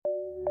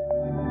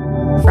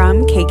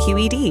from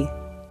KQED.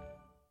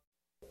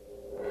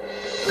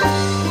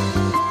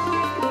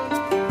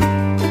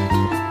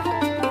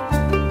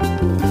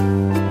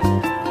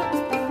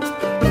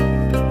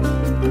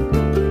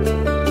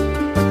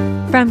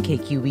 From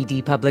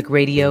KQED Public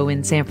Radio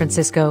in San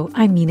Francisco,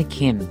 I'm Mina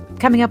Kim.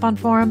 Coming up on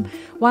Forum,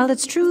 while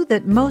it's true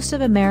that most of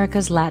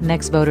America's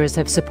Latinx voters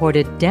have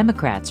supported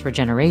Democrats for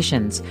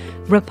generations,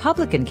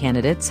 Republican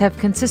candidates have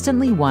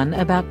consistently won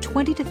about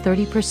 20 to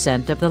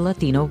 30% of the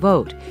Latino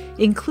vote,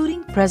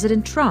 including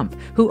President Trump,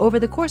 who over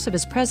the course of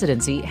his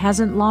presidency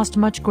hasn't lost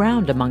much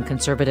ground among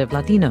conservative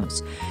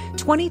Latinos.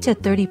 20 to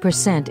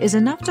 30% is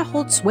enough to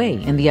hold sway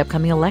in the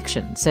upcoming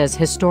election, says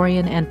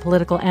historian and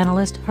political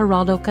analyst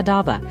Geraldo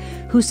Cadava,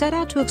 who set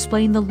out to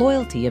explain the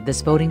loyalty of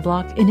this voting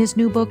bloc in his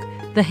new book,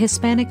 The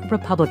Hispanic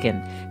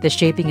Republican, The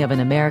Shaping of an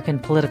American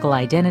Political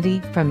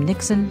Identity from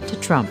Nixon to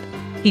Trump.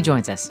 He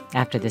joins us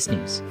after this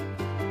news.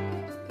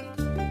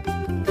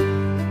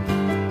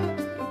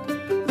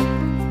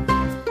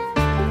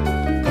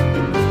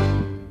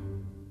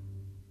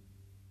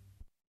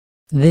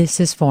 This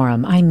is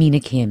Forum. I'm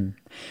Mina Kim.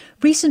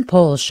 Recent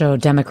polls show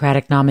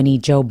Democratic nominee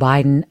Joe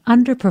Biden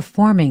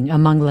underperforming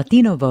among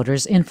Latino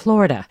voters in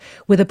Florida,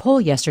 with a poll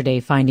yesterday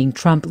finding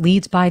Trump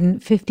leads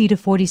Biden 50 to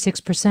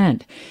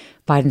 46%.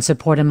 Biden's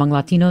support among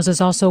Latinos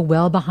is also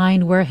well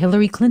behind where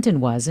Hillary Clinton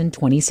was in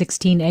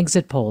 2016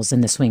 exit polls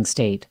in the swing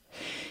state.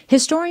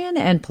 Historian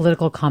and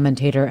political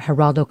commentator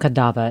Geraldo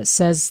Cadava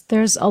says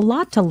there's a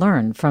lot to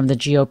learn from the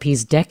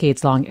GOP's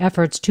decades-long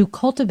efforts to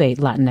cultivate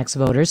Latinx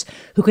voters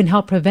who can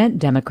help prevent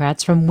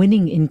Democrats from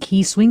winning in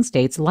key swing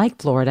states like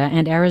Florida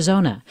and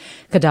Arizona.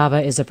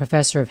 Cadava is a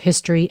professor of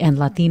history and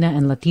Latina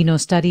and Latino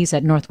studies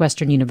at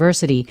Northwestern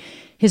University.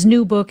 His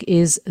new book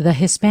is The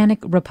Hispanic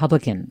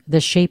Republican, The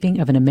Shaping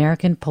of an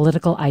American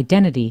Political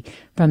Identity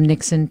from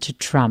Nixon to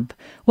Trump.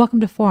 Welcome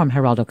to Forum,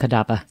 Geraldo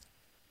Cadava.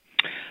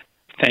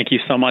 Thank you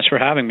so much for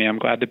having me. I'm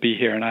glad to be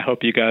here, and I hope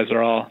you guys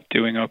are all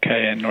doing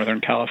okay in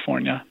Northern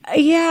California.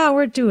 Yeah,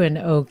 we're doing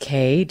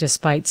okay,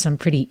 despite some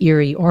pretty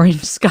eerie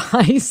orange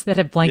skies that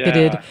have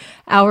blanketed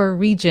our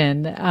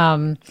region.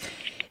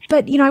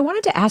 But, I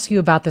wanted to ask you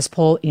about this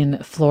poll in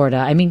Florida.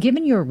 I mean,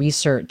 given your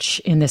research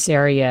in this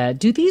area,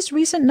 do these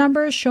recent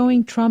numbers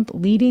showing Trump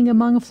leading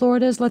among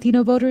Florida's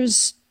Latino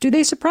voters, do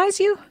they surprise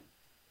you?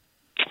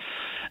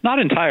 Not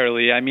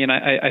entirely. I mean,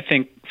 I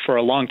think for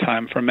a long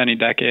time, for many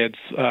decades,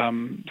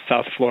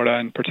 South Florida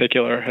in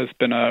particular has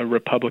been a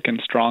Republican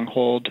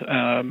stronghold,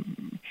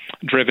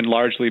 driven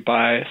largely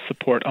by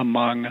support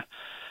among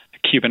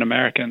Cuban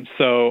Americans.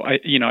 So, I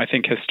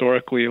think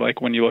historically,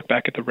 like when you look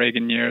back at the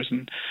Reagan years,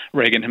 and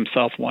Reagan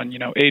himself won,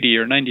 80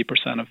 or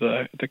 90% of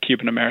the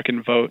Cuban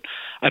American vote,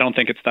 I don't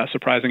think it's that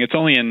surprising. It's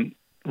only in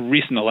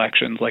recent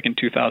elections, like in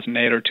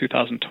 2008 or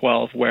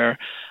 2012, where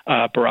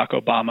Barack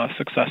Obama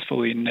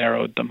successfully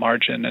narrowed the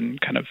margin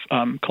and kind of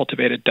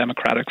cultivated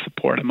Democratic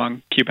support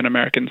among Cuban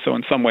Americans. So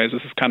in some ways,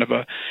 this is kind of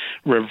a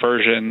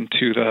reversion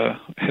to the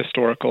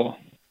historical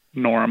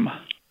norm.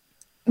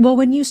 Well,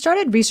 when you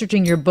started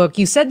researching your book,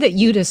 you said that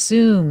you'd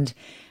assumed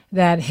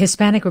that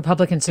Hispanic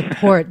Republican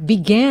support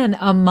began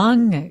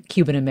among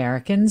Cuban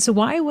Americans.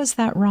 Why was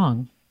that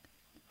wrong?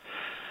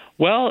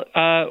 Well,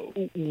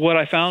 what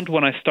I found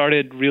when I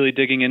started really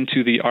digging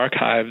into the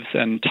archives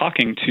and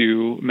talking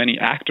to many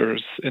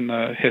actors in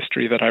the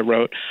history that I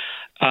wrote,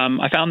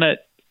 I found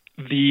that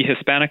the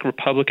Hispanic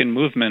Republican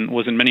movement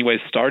was in many ways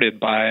started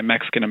by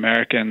Mexican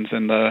Americans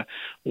in the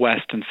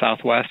West and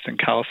Southwest and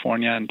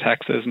California and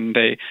Texas, and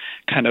they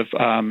kind of,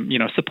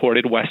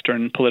 supported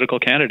Western political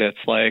candidates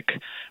like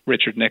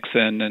Richard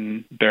Nixon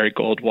and Barry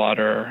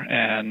Goldwater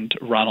and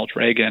Ronald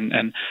Reagan.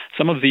 And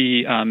some of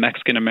the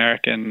Mexican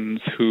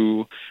Americans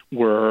who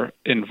were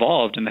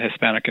involved in the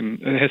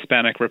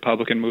Hispanic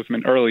Republican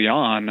movement early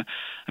on,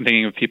 I'm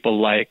thinking of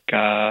people like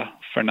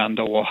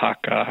Fernando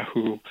Oaxaca,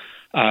 who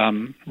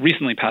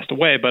recently passed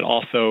away, but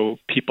also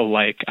people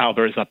like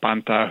Albert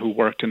Zapata, who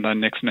worked in the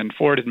Nixon and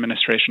Ford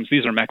administrations.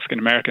 These are Mexican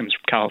Americans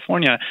from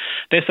California.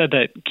 They said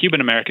that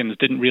Cuban Americans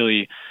didn't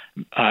really,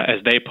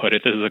 as they put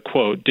it, this is a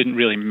quote, didn't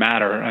really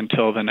matter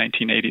until the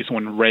 1980s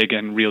when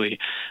Reagan really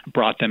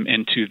brought them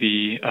into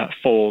the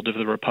fold of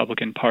the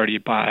Republican Party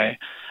by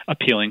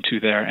appealing to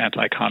their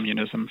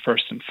anti-communism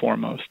first and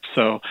foremost.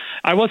 So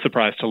I was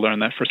surprised to learn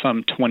that for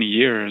some 20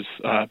 years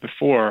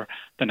before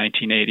the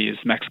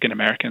 1980s, Mexican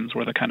Americans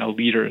were the kind of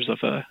leaders of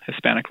the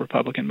Hispanic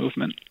Republican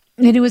movement.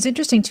 And it was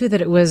interesting, too,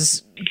 that it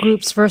was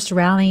groups first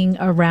rallying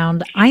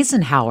around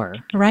Eisenhower,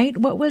 right?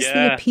 What was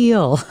the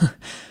appeal?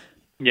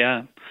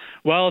 Yeah.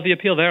 Well, the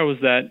appeal there was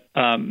that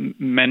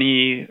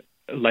many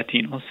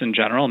Latinos in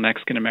general,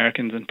 Mexican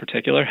Americans in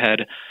particular,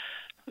 had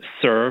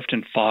served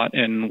and fought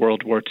in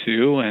World War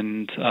II,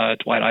 and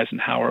Dwight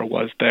Eisenhower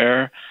was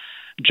their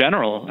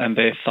general, and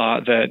they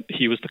thought that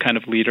he was the kind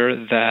of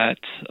leader that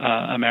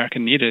America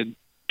needed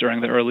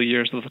during the early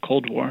years of the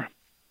Cold War.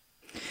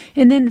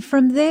 And then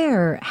from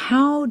there,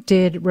 how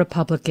did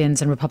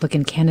Republicans and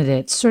Republican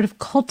candidates sort of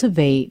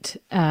cultivate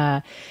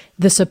the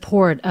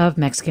support of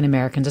Mexican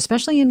Americans,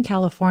 especially in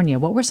California?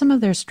 What were some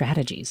of their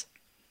strategies?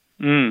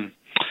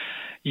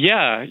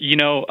 Yeah,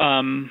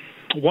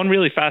 one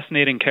really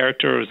fascinating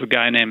character was a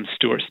guy named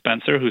Stuart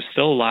Spencer, who's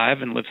still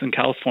alive and lives in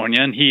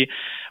California, and he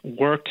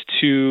worked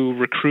to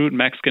recruit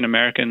Mexican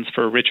Americans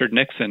for Richard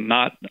Nixon,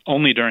 not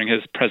only during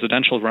his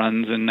presidential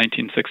runs in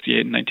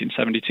 1968 and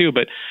 1972,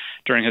 but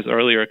during his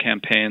earlier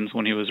campaigns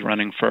when he was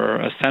running for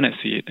a Senate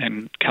seat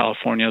in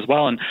California as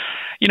well. And,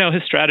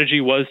 his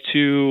strategy was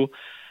to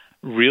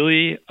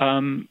really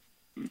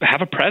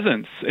have a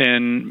presence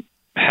in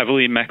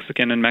heavily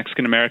Mexican and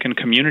Mexican-American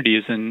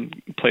communities in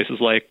places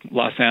like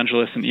Los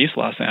Angeles and East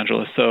Los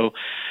Angeles. So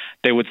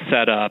they would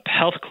set up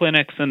health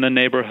clinics in the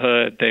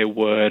neighborhood. They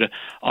would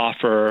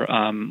offer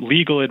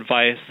legal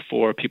advice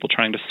for people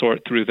trying to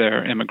sort through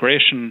their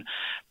immigration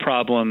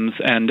problems.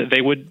 And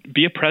they would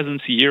be a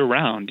presence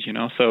year-round,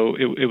 So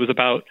it was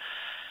about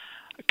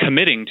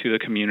committing to the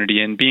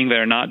community and being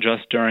there not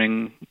just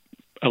during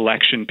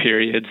election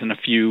periods and a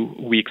few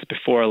weeks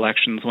before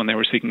elections when they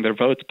were seeking their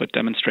votes, but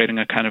demonstrating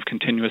a kind of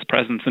continuous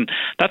presence. And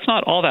that's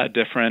not all that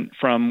different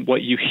from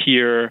what you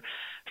hear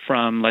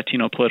from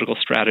Latino political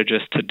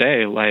strategists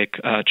today, like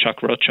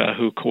Chuck Rocha,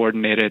 who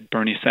coordinated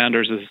Bernie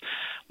Sanders'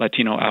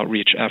 Latino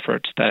outreach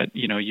efforts, that,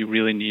 you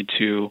really need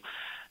to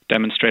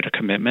demonstrate a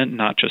commitment,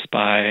 not just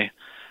by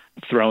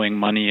throwing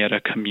money at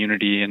a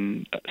community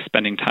and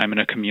spending time in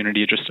a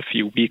community just a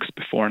few weeks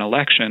before an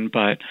election,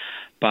 but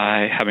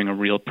by having a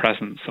real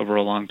presence over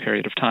a long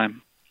period of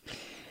time.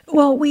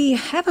 Well, we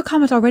have a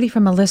comment already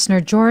from a listener,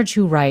 George,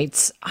 who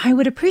writes, I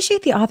would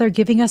appreciate the author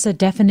giving us a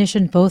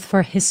definition both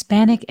for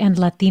Hispanic and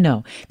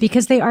Latino,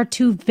 because they are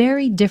two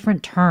very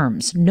different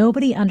terms.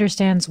 Nobody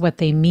understands what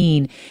they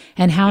mean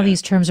and how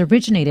these terms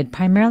originated,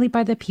 primarily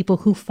by the people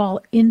who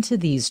fall into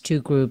these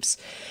two groups.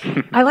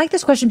 I like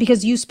this question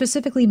because you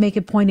specifically make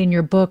a point in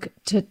your book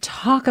to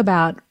talk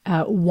about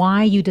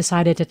why you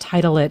decided to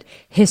title it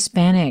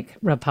Hispanic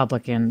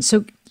Republican.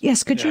 So,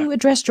 yes, could you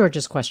address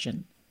George's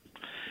question?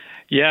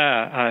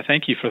 Yeah,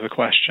 thank you for the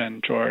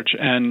question, George.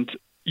 And,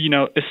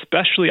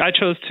 especially, I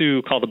chose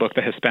to call the book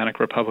The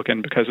Hispanic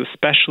Republican because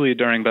especially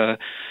during the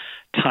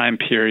time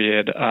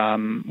period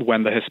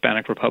when the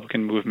Hispanic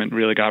Republican movement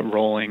really got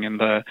rolling in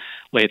the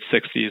late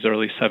 60s,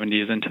 early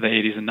 70s, into the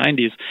 80s and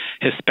 90s,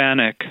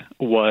 Hispanic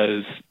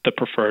was the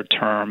preferred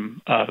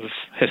term of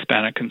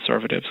Hispanic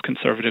conservatives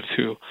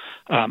who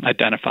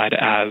identified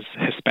as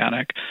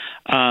Hispanic.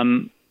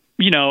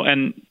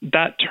 And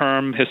that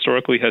term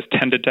historically has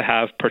tended to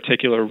have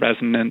particular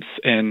resonance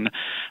in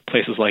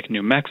places like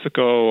New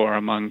Mexico or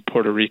among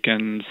Puerto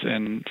Ricans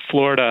in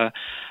Florida.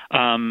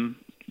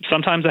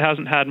 Sometimes it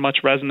hasn't had much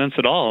resonance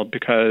at all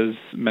because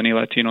many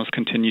Latinos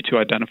continue to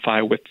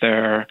identify with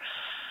their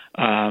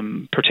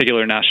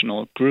particular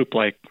national group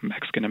like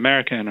Mexican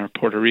American or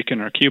Puerto Rican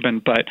or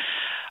Cuban. But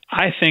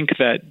I think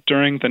that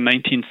during the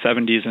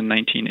 1970s and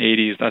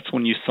 1980s, that's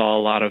when you saw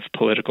a lot of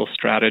political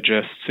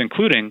strategists,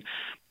 including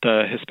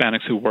the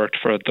Hispanics who worked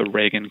for the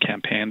Reagan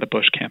campaign, the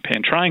Bush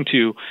campaign, trying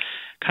to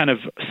kind of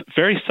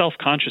very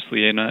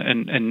self-consciously in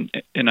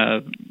a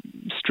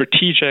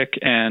strategic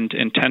and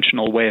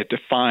intentional way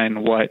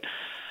define what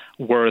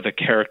were the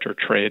character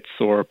traits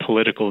or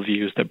political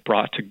views that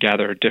brought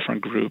together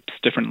different groups,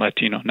 different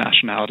Latino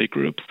nationality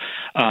groups.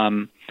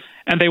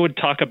 And they would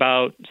talk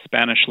about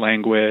Spanish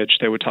language,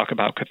 they would talk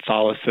about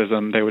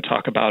Catholicism, they would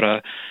talk about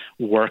a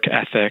work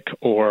ethic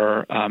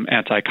or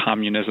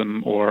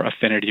anti-communism or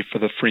affinity for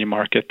the free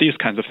market, these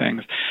kinds of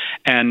things.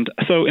 And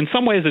so in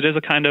some ways it is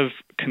a kind of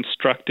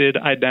constructed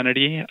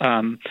identity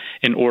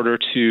in order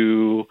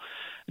to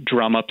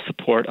drum up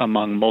support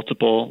among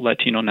multiple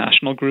Latino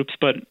national groups.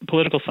 But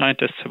political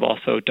scientists have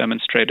also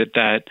demonstrated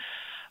that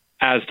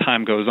as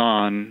time goes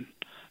on,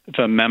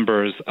 the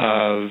members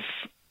of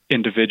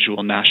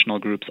individual national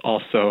groups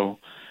also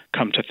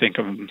come to think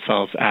of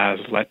themselves as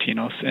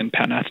Latinos in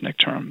pan-ethnic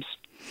terms.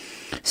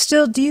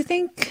 Still, do you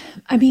think,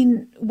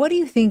 what do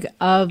you think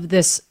of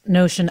this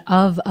notion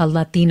of a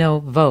Latino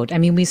vote?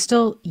 We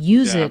still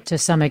use it to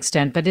some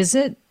extent, but is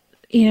it,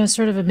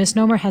 sort of a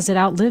misnomer? Has it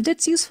outlived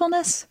its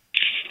usefulness?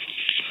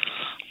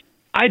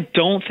 I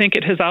don't think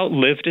it has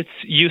outlived its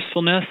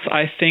usefulness.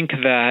 I think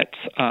that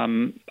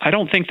I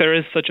don't think there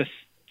is such a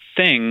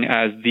thing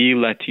as the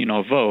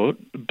Latino vote,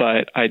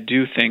 but I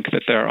do think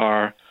that there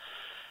are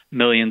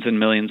millions and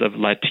millions of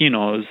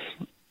Latinos,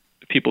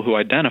 people who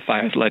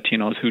identify as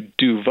Latinos, who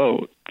do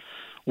vote,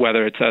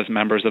 whether it's as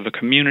members of a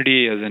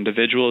community, as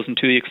individuals, and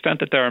to the extent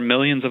that there are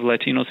millions of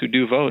Latinos who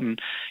do vote. And,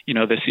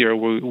 this year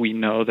we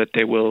know that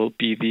they will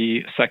be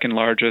the second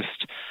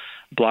largest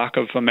block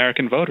of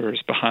American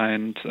voters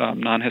behind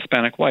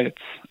non-Hispanic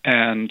whites.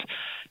 And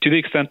to the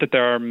extent that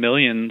there are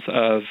millions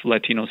of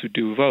Latinos who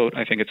do vote,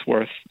 I think it's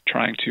worth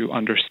trying to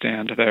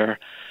understand their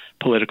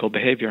political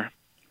behavior.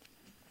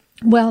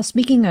 Well,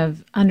 speaking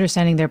of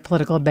understanding their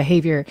political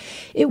behavior,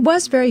 it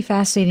was very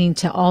fascinating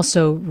to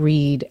also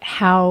read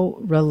how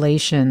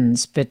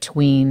relations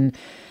between,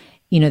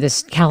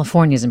 this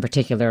Californians in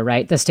particular,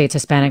 right, the state's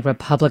Hispanic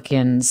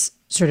Republicans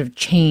sort of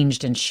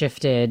changed and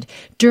shifted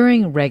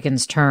during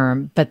Reagan's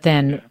term, but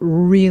then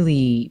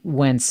really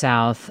went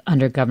south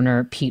under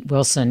Governor Pete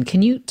Wilson.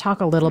 Can you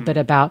talk a little bit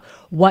about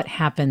what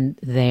happened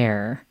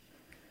there?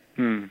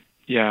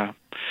 Yeah.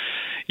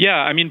 Yeah,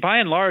 I mean, by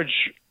and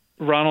large,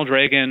 Ronald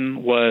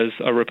Reagan was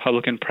a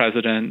Republican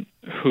president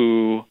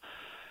who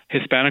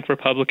Hispanic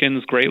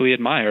Republicans greatly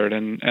admired,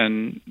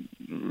 and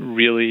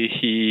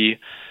really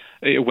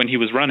when he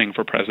was running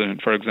for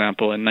president, for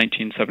example, in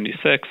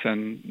 1976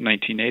 and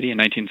 1980. In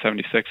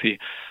 1976, he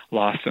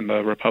lost in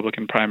the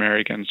Republican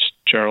primary against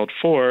Gerald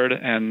Ford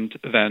and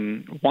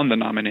then won the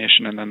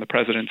nomination and then the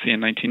presidency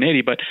in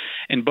 1980. But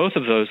in both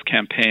of those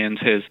campaigns,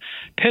 his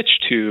pitch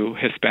to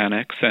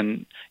Hispanics,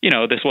 and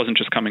this wasn't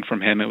just coming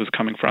from him, it was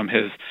coming from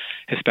his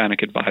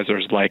Hispanic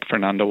advisors like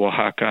Fernando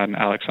Oaxaca and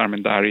Alex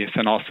Armendariz,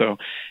 and also,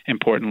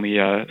 importantly,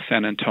 a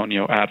San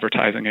Antonio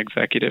advertising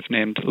executive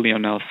named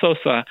Leonel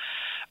Sosa.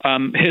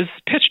 His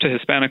pitch to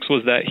Hispanics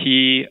was that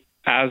he,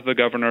 as the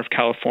governor of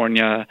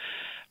California,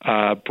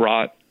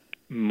 brought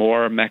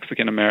more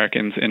Mexican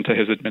Americans into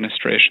his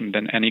administration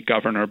than any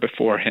governor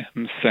before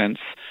him since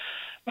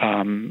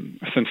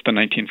the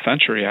 19th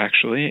century,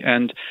 actually,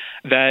 and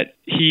that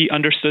he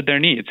understood their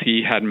needs.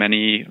 He had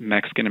many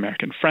Mexican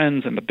American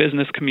friends in the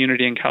business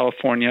community in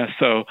California,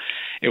 so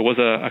it was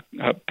a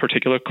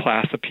particular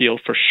class appeal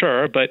for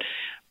sure. But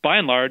by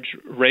and large,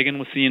 Reagan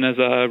was seen as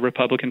a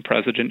Republican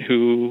president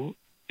who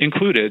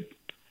included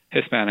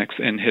Hispanics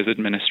in his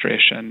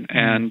administration.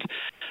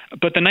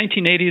 But the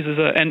 1980s is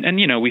and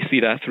we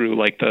see that through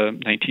like the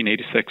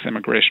 1986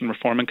 Immigration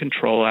Reform and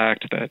Control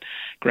Act that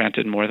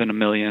granted more than 1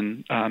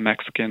 million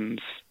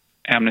Mexicans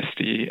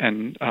amnesty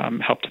and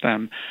helped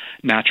them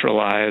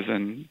naturalize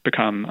and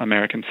become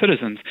American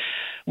citizens.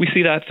 We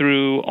see that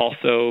through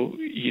also,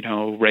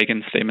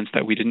 Reagan's statements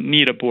that we didn't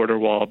need a border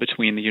wall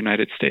between the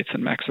United States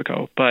and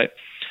Mexico. But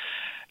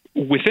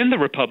within the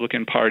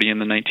Republican Party in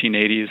the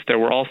 1980s, there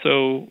were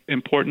also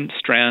important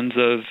strands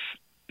of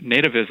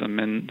nativism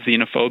and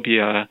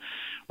xenophobia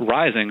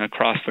rising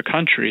across the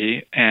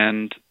country,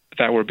 and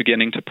that were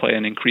beginning to play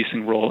an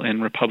increasing role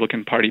in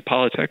Republican Party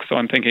politics. So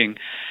I'm thinking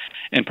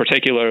in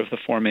particular of the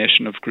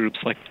formation of groups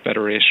like the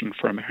Federation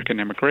for American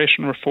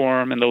Immigration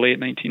Reform in the late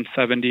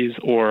 1970s,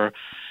 or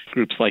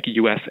groups like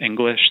U.S.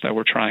 English that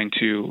were trying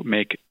to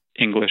make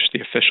English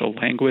the official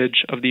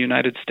language of the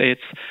United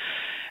States.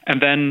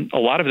 And then a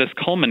lot of this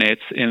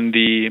culminates in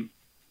the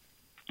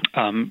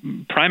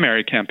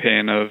primary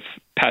campaign of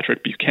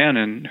Patrick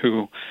Buchanan,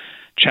 who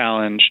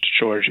challenged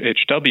George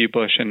H.W.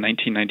 Bush in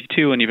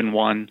 1992 and even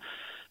won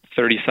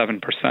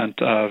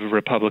 37% of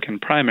Republican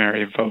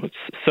primary votes.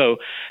 So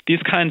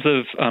these kinds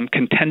of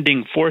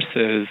contending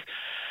forces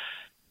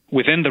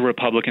within the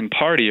Republican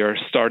Party are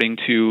starting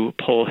to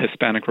pull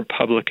Hispanic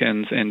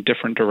Republicans in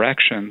different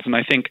directions. And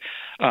I think,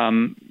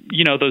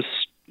 those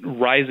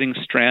rising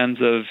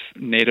strands of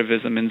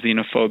nativism and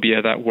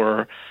xenophobia that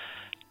were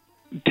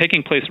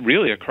taking place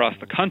really across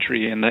the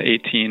country in the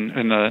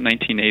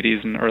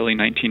 1980s and early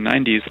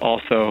 1990s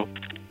also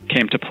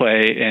came to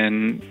play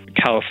in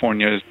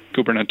California's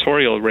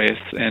gubernatorial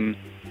race in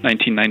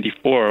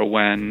 1994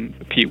 when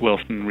Pete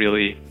Wilson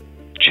really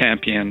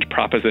championed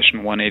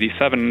Proposition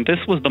 187.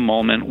 This was the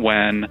moment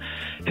when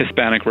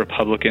Hispanic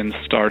Republicans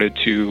started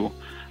to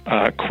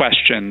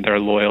question their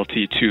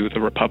loyalty to the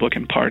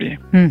Republican Party.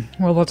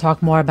 Well, we'll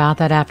talk more about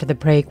that after the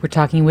break. We're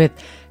talking with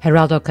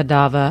Geraldo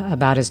Cadava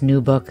about his new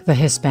book, The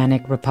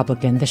Hispanic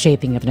Republican, The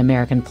Shaping of an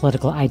American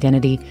Political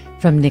Identity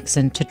from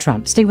Nixon to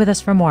Trump. Stay with us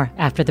for more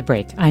after the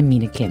break. I'm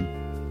Mina Kim.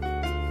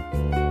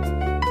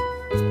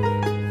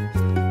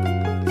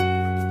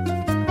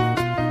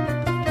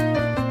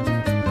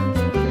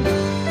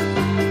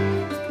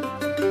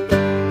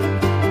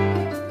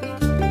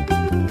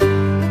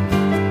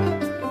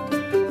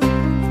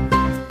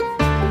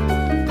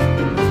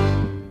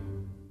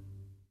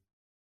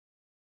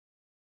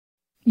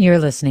 You're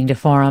listening to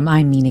Forum.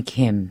 I'm Mina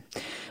Kim.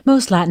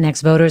 Most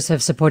Latinx voters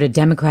have supported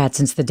Democrats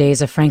since the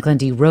days of Franklin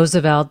D.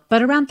 Roosevelt,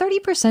 but around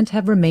 30%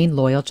 have remained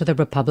loyal to the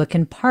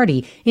Republican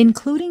Party,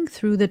 including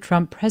through the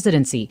Trump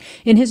presidency.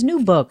 In his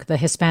new book, The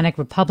Hispanic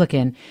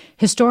Republican,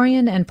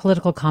 historian and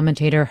political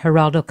commentator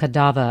Geraldo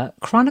Cadava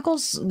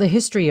chronicles the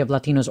history of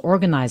Latinos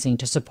organizing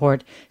to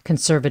support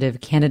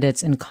conservative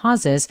candidates and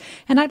causes.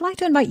 And I'd like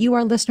to invite you,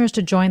 our listeners,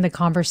 to join the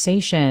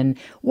conversation.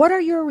 What are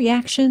your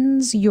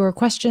reactions, your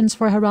questions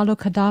for Geraldo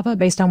Cadava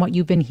based on what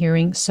you've been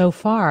hearing so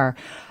far?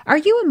 Are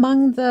you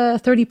among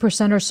the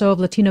 30% or so of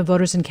Latino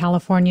voters in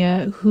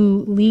California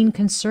who lean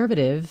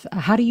conservative?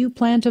 How do you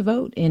plan to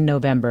vote in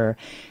November?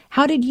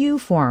 How did you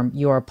form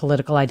your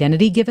political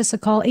identity? Give us a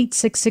call,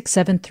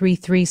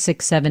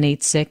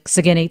 866-733-6786.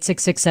 Again,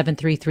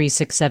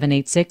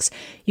 866-733-6786.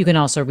 You can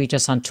also reach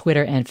us on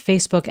Twitter and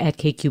Facebook at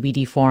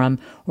KQED Forum,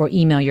 or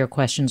email your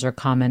questions or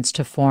comments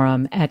to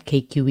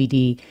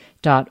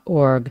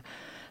forum@kqed.org.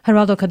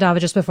 Geraldo Cadava,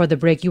 just before the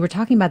break, you were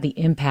talking about the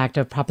impact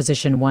of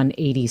Proposition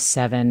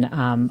 187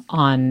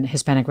 on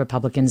Hispanic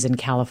Republicans in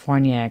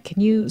California.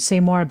 Can you say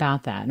more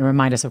about that and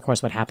remind us, of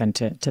course, what happened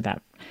to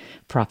that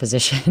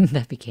proposition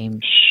that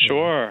became...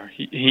 Sure.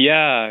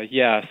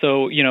 Yeah.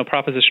 So,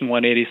 Proposition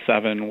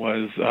 187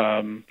 was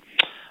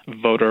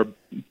voter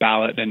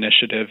ballot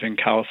initiative in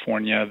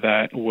California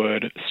that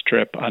would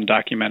strip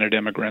undocumented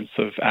immigrants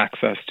of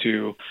access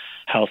to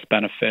health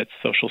benefits,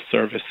 social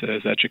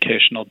services,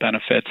 educational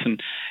benefits.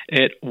 And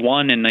it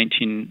won in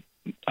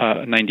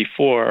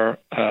 1994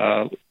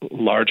 a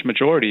large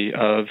majority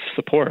of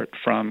support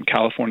from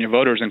California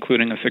voters,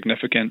 including a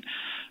significant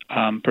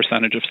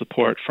percentage of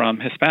support from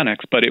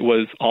Hispanics. But it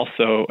was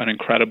also an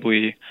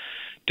incredibly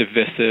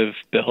divisive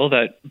bill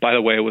that, by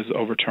the way, was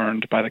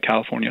overturned by the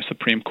California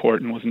Supreme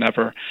Court and was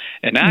never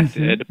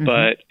enacted,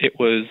 but it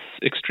was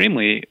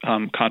extremely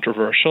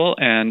controversial.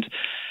 And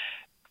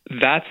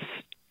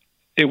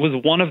it was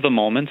one of the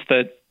moments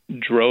that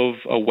drove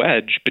a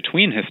wedge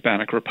between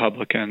Hispanic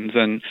Republicans.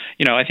 And,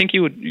 I think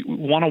you would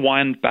want to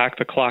wind back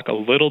the clock a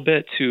little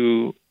bit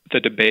to the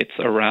debates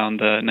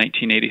around the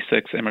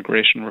 1986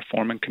 Immigration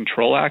Reform and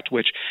Control Act,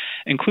 which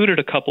included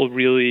a couple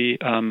really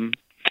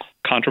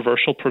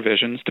controversial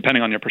provisions,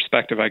 depending on your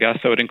perspective, I guess.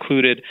 So it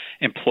included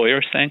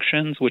employer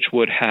sanctions, which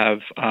would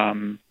have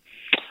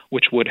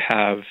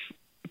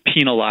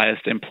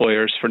penalized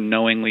employers for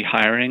knowingly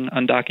hiring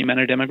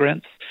undocumented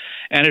immigrants.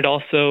 And it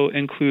also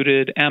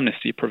included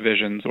amnesty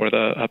provisions, or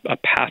a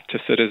path to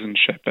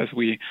citizenship, as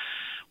we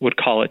would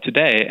call it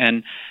today.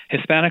 And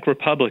Hispanic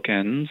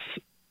Republicans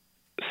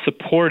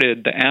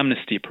supported the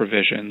amnesty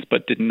provisions,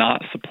 but did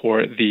not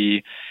support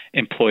the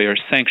employer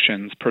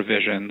sanctions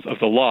provisions of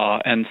the law.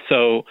 And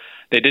so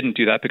they didn't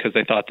do that because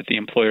they thought that the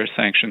employer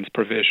sanctions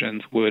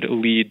provisions would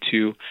lead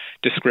to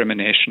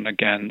discrimination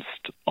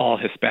against all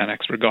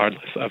Hispanics,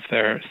 regardless of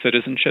their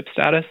citizenship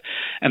status.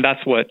 And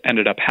that's what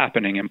ended up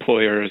happening.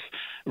 Employers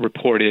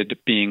reported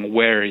being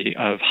wary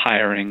of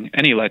hiring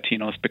any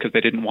Latinos because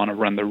they didn't want to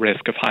run the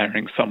risk of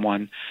hiring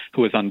someone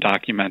who was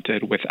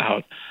undocumented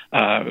without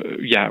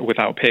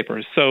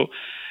papers. So,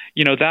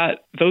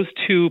 those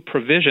two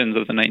provisions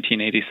of the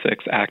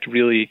 1986 Act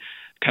really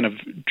kind of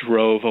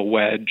drove a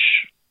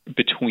wedge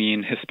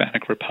between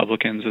Hispanic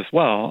Republicans as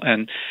well.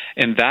 And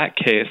in that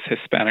case,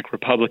 Hispanic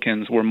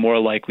Republicans were more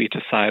likely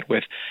to side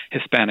with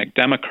Hispanic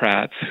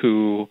Democrats,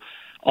 who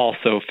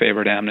also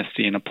favored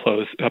amnesty and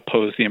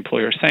opposed the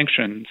employer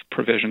sanctions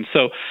provision.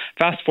 So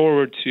fast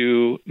forward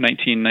to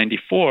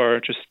 1994,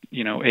 just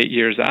 8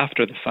 years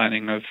after the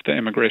signing of the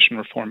Immigration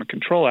Reform and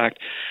Control Act,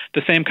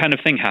 the same kind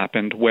of thing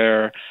happened,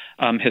 where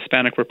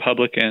Hispanic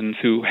Republicans,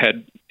 who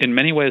had in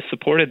many ways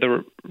supported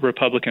the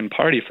Republican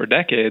Party for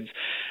decades,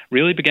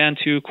 really began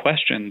to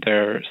question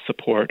their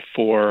support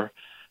for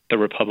the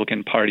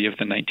Republican Party of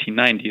the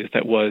 1990s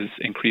that was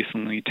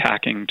increasingly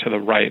tacking to the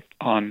right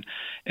on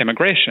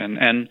immigration.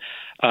 And,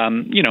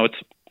 it's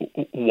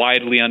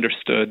widely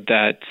understood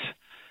that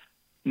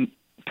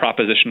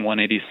Proposition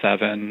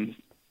 187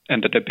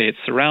 and the debates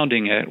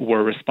surrounding it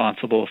were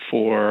responsible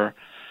for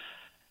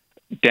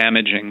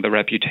damaging the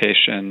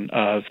reputation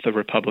of the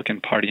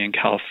Republican Party in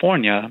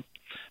California.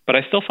 But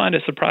I still find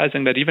it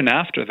surprising that even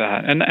after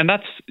that, and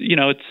that's,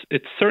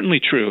 it's certainly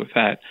true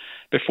that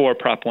before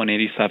Prop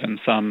 187,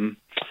 some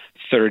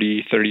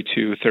 30,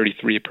 32,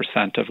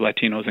 33% of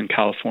Latinos in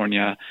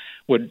California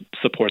would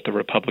support the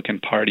Republican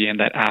Party,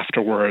 and that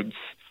afterwards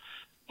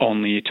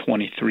only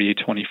 23,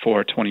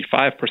 24,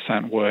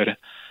 25% would.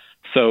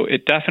 So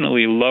it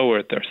definitely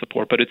lowered their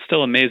support, but it's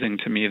still amazing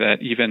to me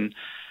that even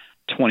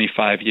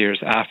 25 years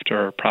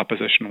after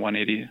Proposition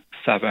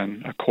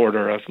 187, a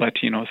quarter of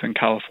Latinos in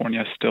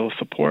California still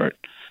support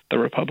the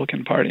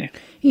Republican Party.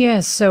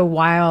 Yes. So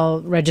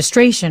while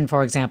registration,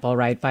 for example,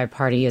 by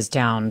party is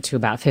down to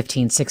about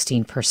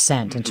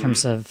 16% in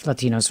terms of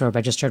Latinos who are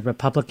registered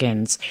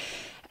Republicans,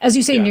 as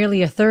you say,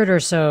 nearly a third or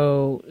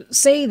so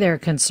say they're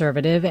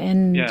conservative,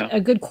 and a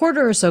good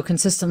quarter or so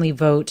consistently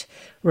vote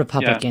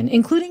Republican,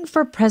 including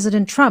for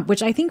President Trump,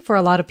 which I think for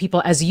a lot of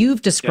people, as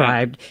you've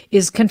described,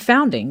 is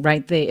confounding,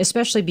 right?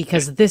 Especially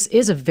because this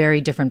is a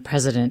very different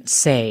president,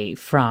 say,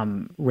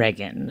 from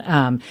Reagan.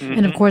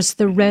 And of course,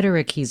 the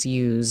rhetoric he's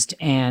used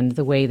and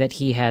the way that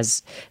he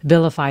has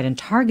vilified and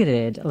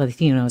targeted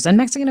Latinos and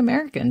Mexican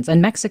Americans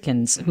and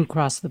Mexicans who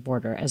cross the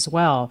border as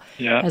well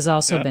has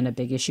also been a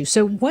big issue.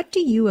 So what do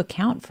you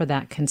account for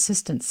that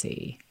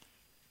consistency?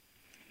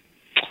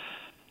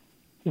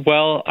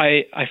 Well,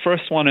 I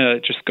first want to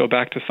just go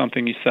back to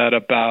something you said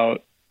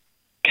about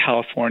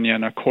California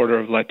and a quarter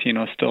of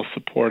Latinos still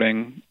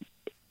supporting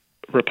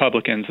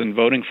Republicans and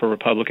voting for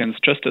Republicans.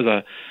 Just as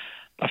a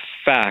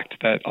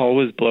fact that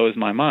always blows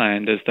my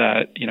mind is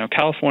that,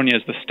 California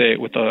is the state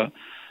with the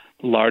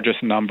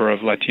largest number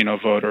of Latino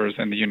voters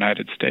in the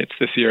United States.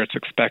 This year it's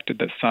expected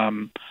that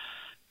some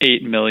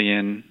 8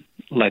 million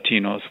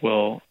Latinos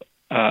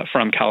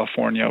from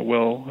California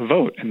will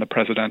vote in the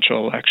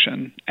presidential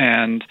election.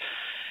 And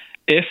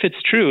if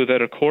it's true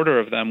that a quarter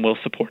of them will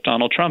support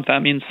Donald Trump,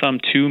 that means some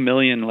 2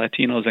 million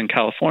Latinos in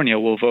California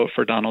will vote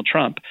for Donald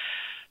Trump.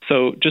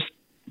 So just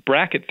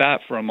bracket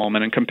that for a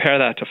moment and compare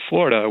that to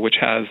Florida, which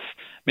has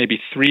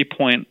maybe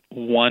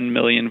 3.1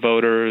 million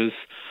voters,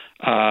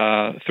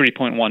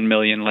 3.1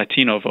 million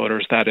Latino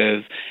voters, that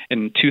is.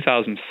 In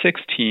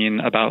 2016,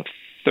 about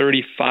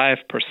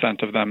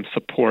 35% of them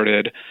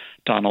supported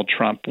Donald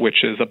Trump,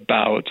 which is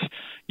about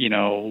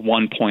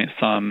 1 point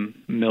some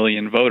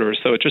million voters.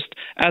 So it just,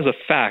 as a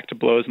fact,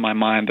 blows my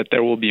mind that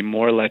there will be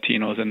more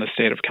Latinos in the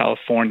state of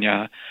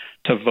California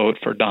to vote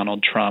for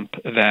Donald Trump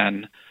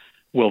than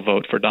will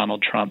vote for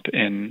Donald Trump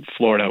in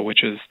Florida,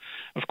 which is,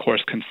 of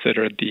course,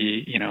 considered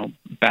the,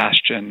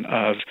 bastion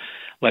of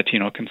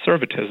Latino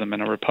conservatism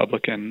and a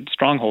Republican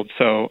stronghold.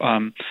 So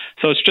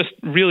it's just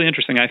really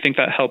interesting. I think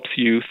that helps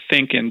you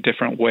think in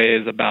different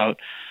ways about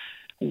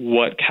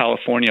what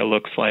California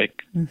looks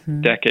like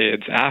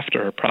decades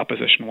after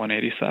Proposition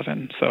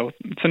 187. So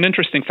it's an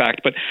interesting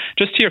fact. But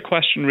just to your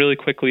question really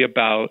quickly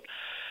about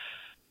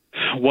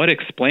what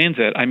explains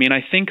it, I mean,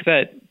 I think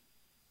that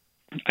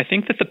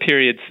the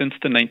period since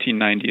the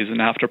 1990s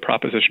and after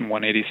Proposition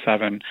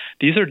 187,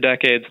 these are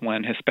decades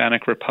when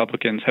Hispanic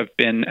Republicans have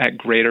been at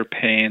greater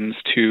pains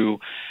to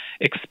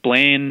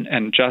explain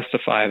and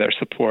justify their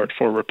support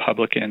for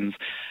Republicans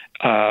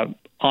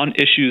on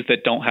issues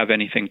that don't have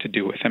anything to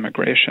do with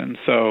immigration.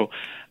 So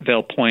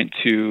they'll point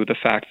to the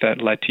fact that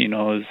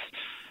Latinos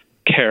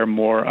care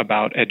more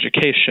about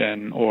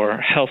education or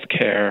health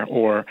care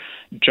or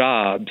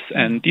jobs.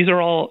 And these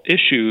are all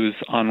issues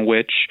on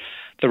which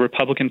the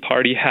Republican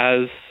Party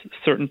has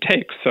certain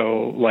takes,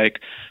 so like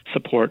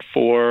support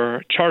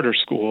for charter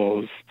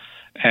schools.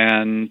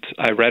 And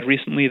I read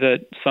recently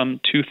that a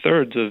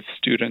third of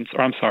students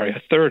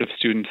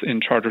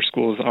in charter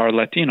schools are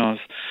Latinos,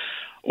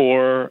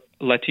 or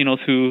Latinos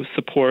who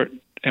support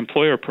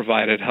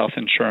employer-provided health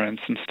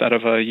insurance instead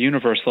of a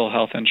universal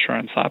health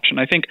insurance option.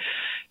 I think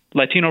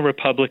Latino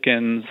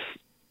Republicans,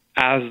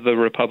 as the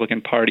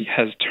Republican Party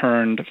has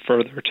turned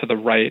further to the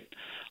right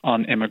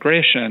on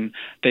immigration,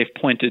 they've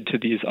pointed to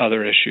these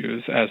other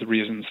issues as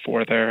reasons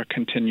for their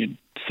continued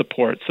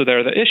support. So there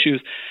are the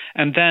issues.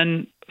 And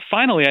then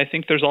finally, I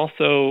think there's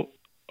also,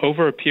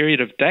 over a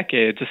period of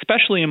decades,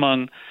 especially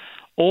among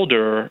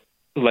older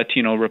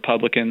Latino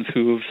Republicans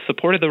who've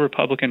supported the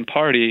Republican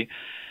Party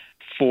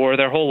for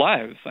their whole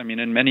lives. I mean,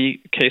 in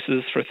many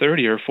cases for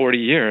 30 or 40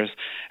 years.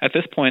 At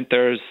this point,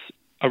 there's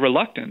a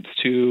reluctance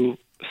to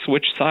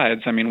switch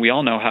sides. I mean, we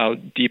all know how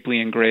deeply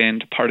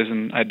ingrained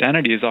partisan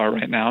identities are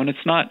right now, and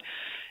it's not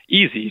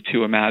easy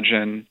to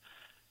imagine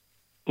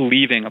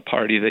leaving a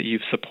party that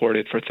you've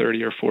supported for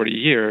 30 or 40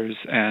 years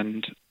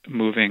and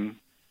moving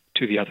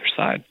to the other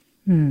side.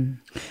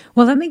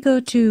 Well, let me go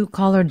to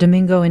caller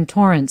Domingo in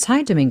Torrance.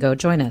 Hi, Domingo.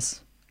 Join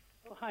us.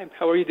 Oh, hi.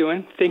 How are you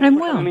doing? Thank you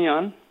for having me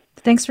on.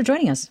 Thanks for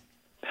joining us.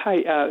 Hi.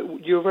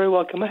 You're very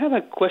welcome. I have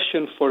a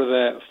question for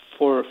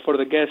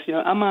the guest.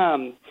 I'm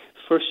a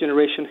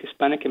first-generation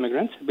Hispanic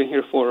immigrant. I've been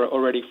here for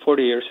already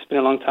 40 years. It's been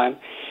a long time.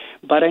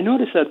 But I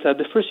noticed that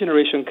the first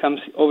generation comes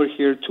over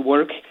here to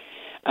work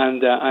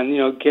and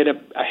get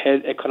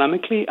ahead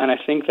economically. And I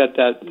think that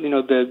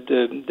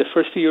the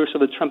first few years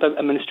of the Trump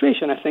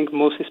administration, I think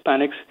most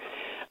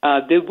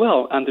Hispanics did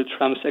well under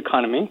Trump's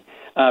economy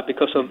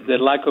because of the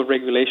lack of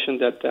regulation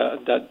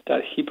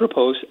that he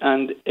proposed.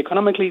 And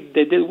economically,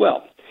 they did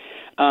well.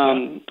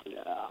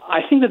 I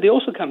think that they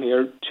also come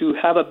here to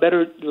have a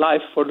better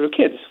life for their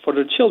kids, for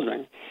their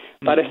children.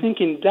 But I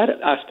think in that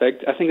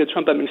aspect, I think the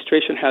Trump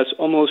administration has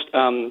almost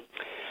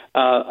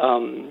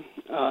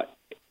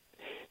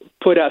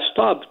put a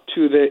stop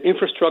to the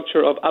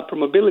infrastructure of upper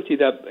mobility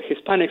that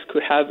Hispanics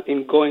could have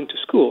in going to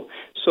school.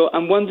 So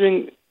I'm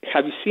wondering,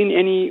 have you seen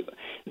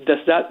does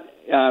that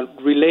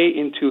relay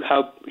into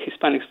how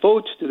Hispanics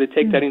vote? Do they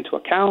take that into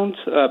account?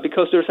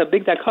 Because there's a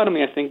big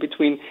dichotomy, I think,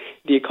 between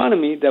the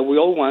economy that we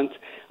all want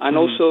and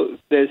also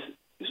there's,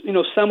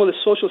 some of the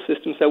social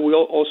systems that we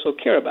all also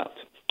care about,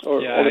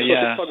 or the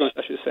social programs,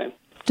 I should say.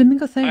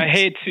 Domingo, thanks. I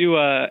hate to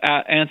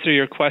answer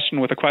your question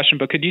with a question,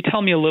 but could you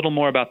tell me a little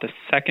more about the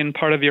second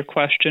part of your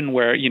question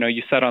where,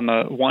 you said on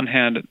the one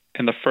hand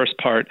in the first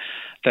part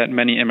that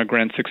many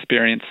immigrants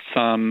experienced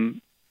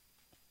some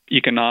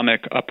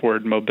economic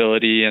upward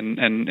mobility and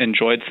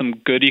enjoyed some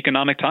good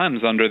economic times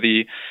under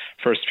the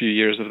first few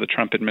years of the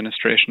Trump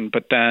administration.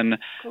 But then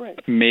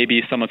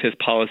maybe some of his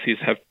policies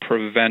have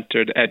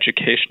prevented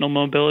educational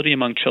mobility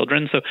among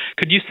children. So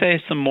could you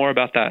say some more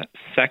about that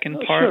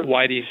second part? Sure.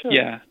 Why do you? Sure.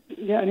 Yeah.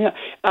 Yeah.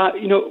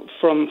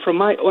 From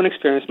my own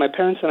experience, my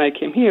parents and I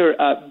came here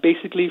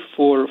basically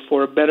for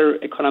a better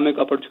economic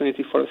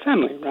opportunity for the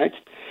family, right?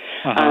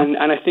 And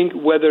I think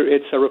whether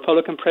it's a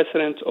Republican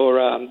president or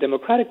a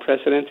Democratic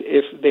president,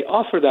 if they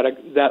offer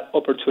that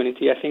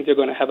opportunity, I think they're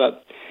going to have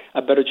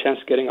a better chance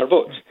of getting our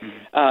votes.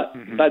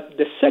 But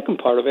the second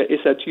part of it is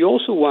that you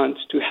also want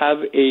to have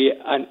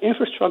an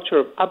infrastructure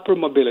of upper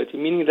mobility,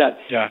 meaning that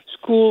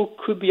school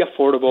could be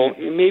affordable.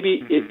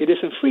 Maybe it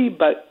isn't free,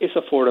 but it's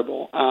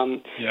affordable.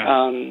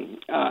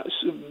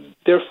 So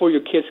therefore,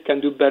 your kids can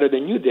do better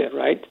than you did,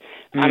 right?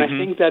 And I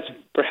think that's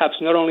perhaps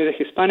not only the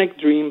Hispanic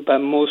dream, but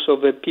most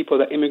of the people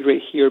that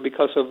immigrate here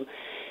because of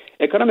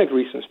economic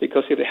reasons.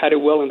 Because if they had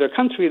it well in their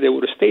country, they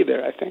would have stayed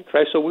there, I think,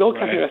 right? So we all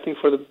come here, I think,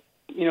 for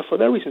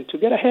that reason, to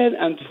get ahead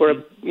and for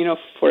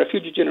a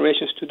future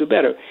generations to do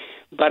better.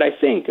 But I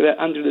think that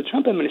under the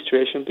Trump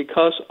administration,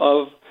 because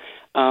of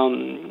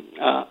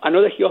I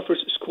know that he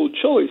offers school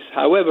choice.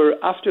 However,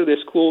 after the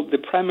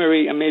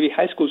primary and maybe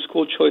high school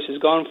choice is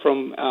gone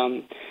from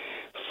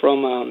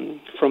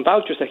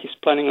vouchers that he's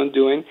planning on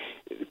doing,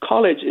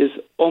 college is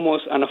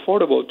almost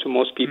unaffordable to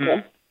most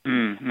people.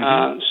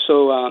 Mm-hmm.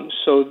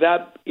 So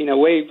that, in a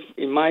way,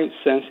 in my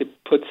sense, it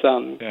puts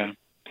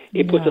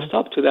a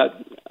stop to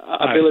that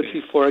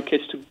ability for our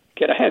kids to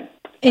get ahead.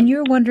 And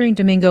you're wondering,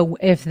 Domingo,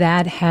 if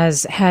that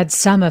has had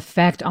some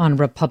effect on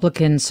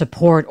Republican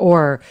support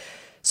or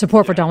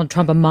support for Donald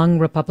Trump among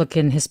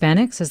Republican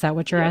Hispanics? Is that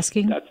what you're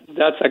asking?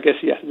 That's I guess,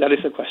 yes, that is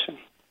the question.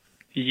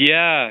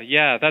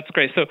 Yeah, that's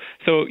great. So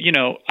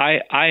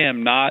I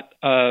am not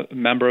a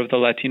member of the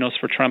Latinos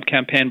for Trump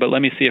campaign, but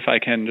let me see if I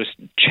can just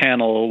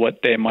channel what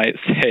they might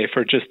say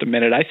for just a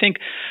minute. I think,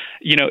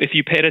 if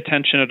you paid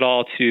attention at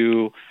all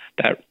to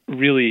that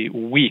really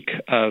week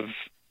of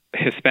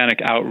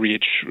Hispanic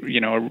outreach,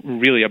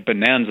 really a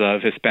bonanza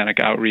of Hispanic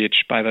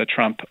outreach by the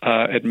Trump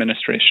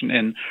administration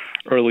in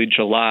early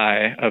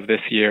July of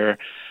this year.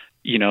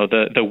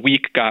 The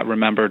week got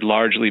remembered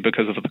largely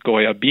because of the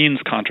Goya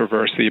beans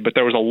controversy, but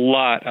there was a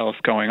lot else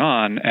going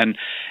on. And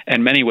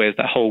in many ways,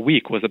 that whole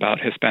week was about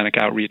Hispanic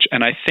outreach.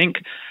 And I think,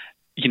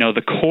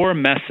 the core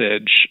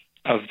message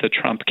of the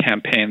Trump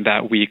campaign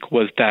that week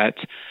was that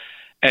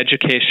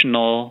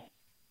educational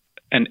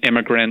and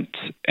immigrant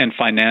and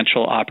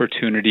financial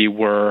opportunity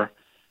were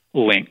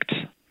linked.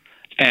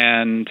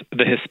 And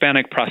the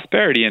Hispanic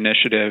Prosperity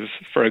Initiative,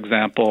 for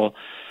example,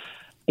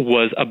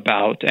 was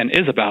about, and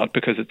is about,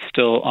 because it's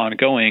still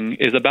ongoing,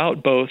 is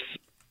about both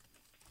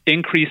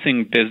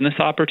increasing business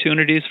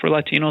opportunities for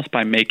Latinos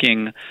by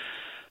making,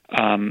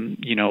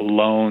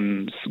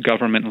 loans,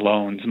 government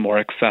loans, more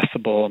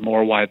accessible,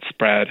 more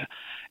widespread,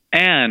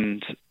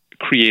 and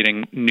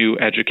creating new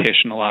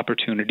educational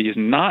opportunities,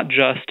 not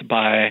just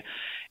by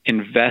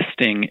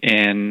investing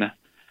in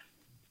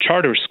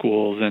charter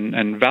schools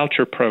and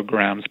voucher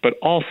programs, but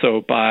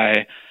also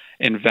by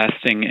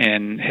investing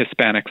in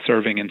Hispanic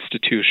serving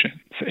institutions,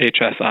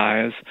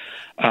 HSIs,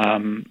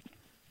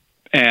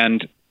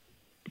 and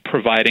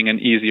providing an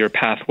easier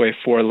pathway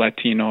for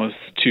Latinos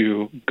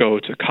to go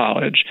to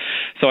college.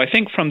 So I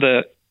think from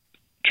the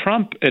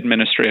Trump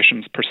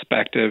administration's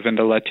perspective and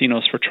the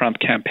Latinos for Trump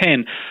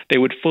campaign, they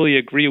would fully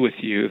agree with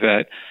you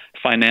that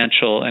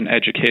financial and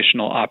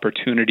educational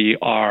opportunity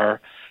are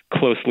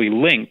closely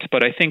linked.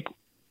 But I think,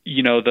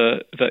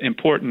 the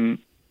important,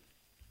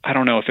 I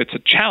don't know if it's a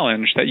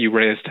challenge that you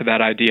raised to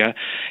that idea.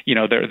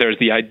 There's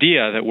the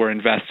idea that we're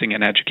investing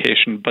in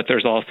education, but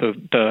there's also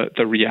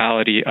the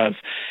reality of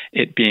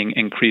it being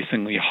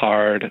increasingly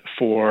hard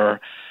for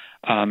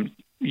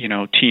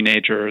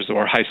teenagers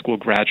or high school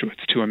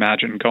graduates to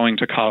imagine going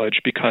to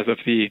college because of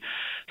the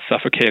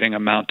suffocating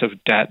amount of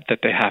debt that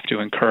they have to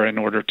incur in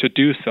order to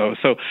do so.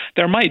 So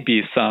there might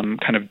be some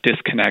kind of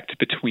disconnect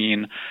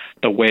between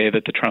the way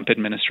that the Trump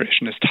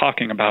administration is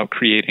talking about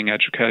creating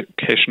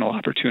educational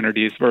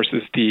opportunities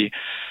versus the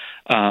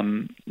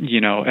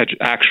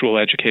actual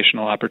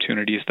educational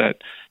opportunities that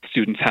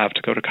students have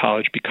to go to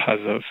college because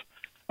of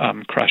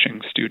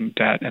crushing student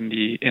debt and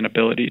the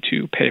inability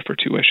to pay for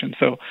tuition.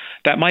 So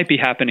that might be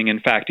happening, in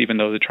fact, even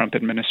though the Trump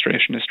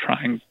administration is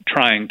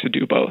trying to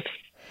do both.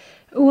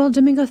 Well,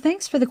 Domingo,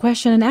 thanks for the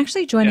question. And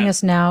actually joining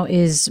us now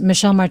is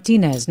Michelle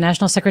Martinez,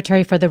 National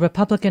Secretary for the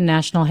Republican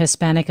National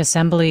Hispanic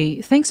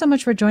Assembly. Thanks so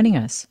much for joining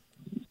us.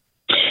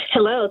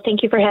 Hello.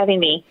 Thank you for having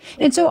me.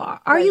 And so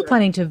are you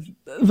planning to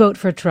vote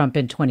for Trump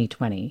in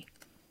 2020?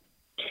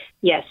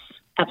 Yes,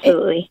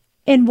 absolutely.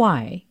 And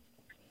why?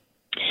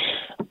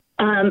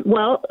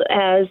 Well,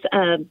 as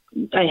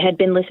I had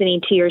been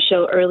listening to your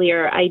show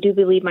earlier, I do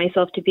believe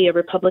myself to be a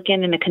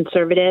Republican and a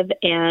conservative,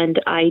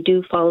 and I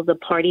do follow the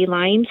party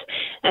lines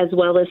as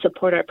well as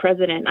support our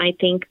president. I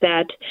think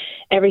that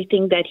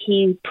everything that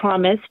he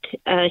promised,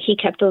 he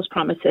kept those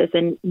promises.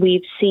 And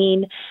we've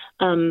seen,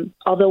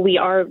 although we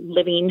are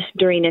living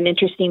during an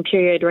interesting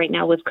period right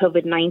now with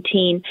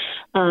COVID-19,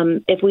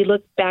 if we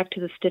look back to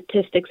the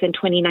statistics in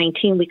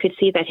 2019, we could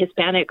see that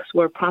Hispanics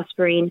were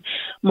prospering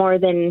more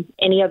than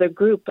any other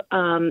group.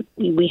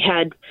 We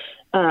had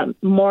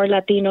more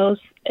Latinos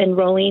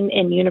enrolling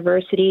in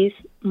universities,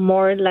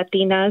 more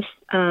Latinas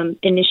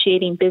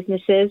initiating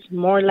businesses,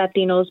 more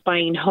Latinos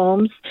buying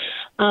homes.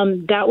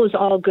 That was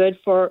all good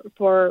for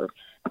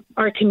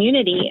our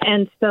community.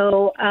 And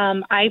so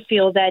I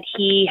feel that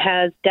he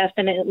has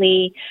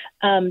definitely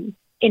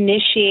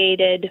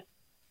initiated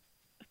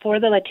for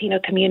the Latino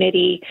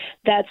community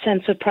that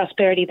sense of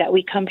prosperity that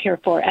we come here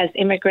for as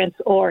immigrants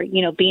or,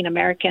 being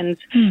Americans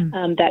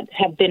that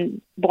have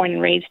been born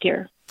and raised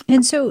here.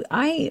 And so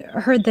I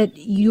heard that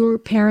your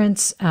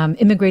parents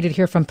immigrated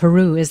here from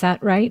Peru. Is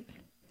that right?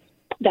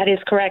 That is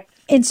correct.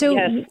 And so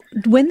yes.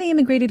 When they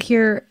immigrated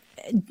here,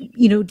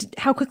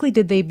 how quickly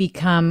did they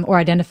become or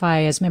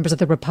identify as members of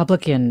the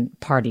Republican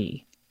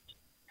Party?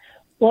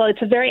 Well,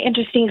 it's a very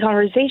interesting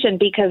conversation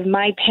because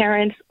my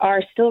parents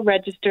are still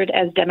registered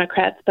as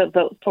Democrats, but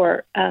vote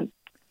for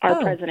our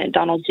president,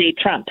 Donald J.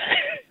 Trump.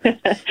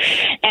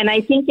 And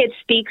I think it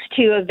speaks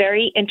to a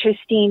very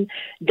interesting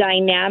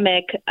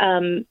dynamic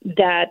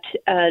that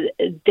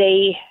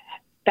they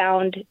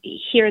found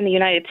here in the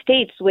United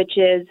States, which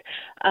is,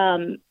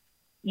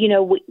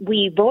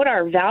 we vote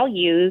our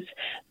values,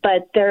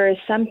 but there is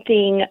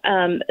something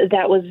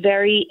that was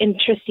very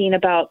interesting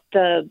about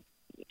the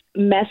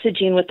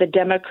messaging with the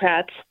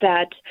Democrats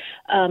that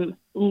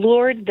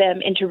lured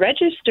them into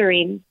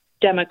registering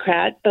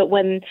Democrat, but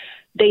when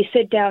they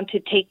sit down to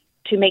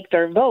make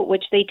their vote,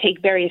 which they take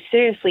very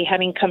seriously,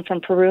 having come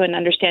from Peru and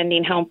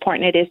understanding how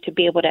important it is to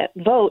be able to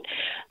vote,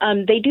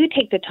 they do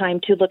take the time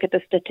to look at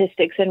the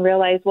statistics and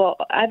realize, well,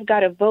 I've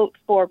got to vote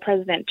for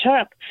President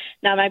Trump.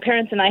 Now, my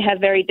parents and I have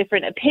very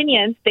different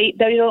opinions. They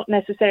don't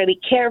necessarily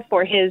care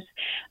for his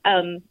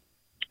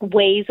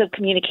ways of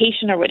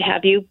communication or what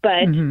have you,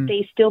 but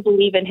they still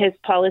believe in his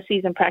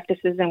policies and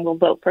practices and will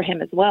vote for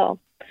him as well.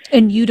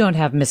 And you don't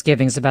have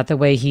misgivings about the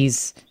way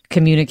he's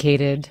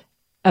communicated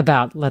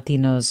about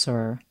Latinos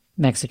or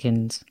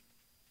Mexicans?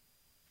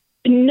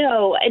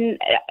 No, and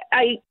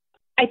I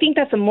think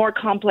that's a more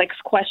complex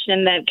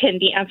question that can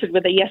be answered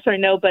with a yes or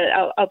no, but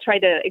I'll try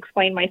to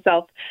explain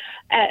myself.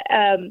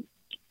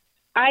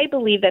 I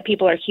believe that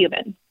people are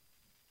human.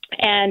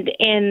 And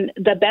in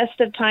the best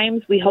of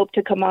times, we hope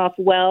to come off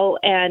well.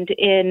 And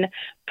in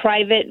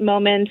private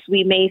moments,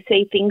 we may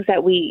say things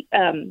that we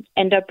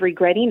end up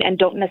regretting and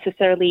don't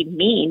necessarily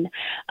mean.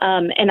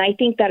 And I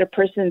think that a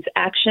person's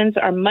actions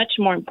are much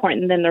more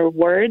important than their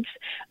words.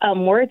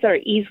 Words are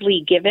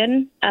easily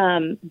given,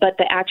 but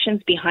the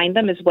actions behind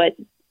them is what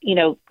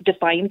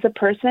defines a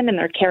person and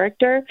their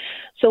character.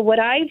 So what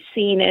I've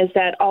seen is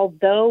that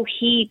although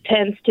he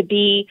tends to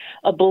be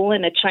a bull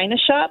in a china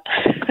shop,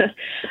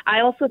 I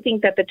also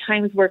think that the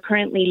times we're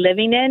currently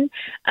living in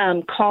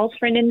calls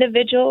for an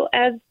individual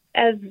as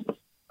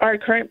our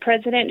current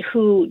president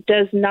who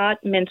does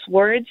not mince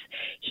words.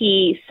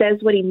 He says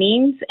what he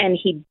means and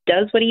he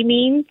does what he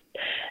means.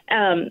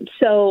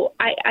 So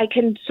I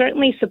can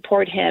certainly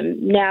support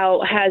him.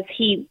 Now, has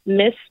he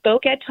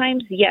misspoke at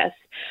times? Yes.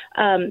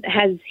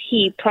 Has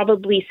he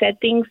probably said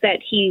things that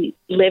he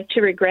lived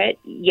to regret?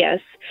 Yes.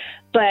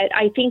 But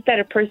I think that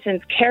a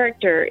person's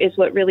character is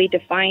what really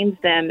defines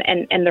them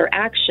and their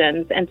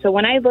actions. And so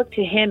when I look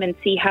to him and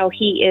see how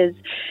he is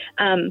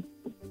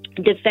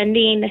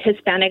defending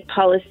Hispanic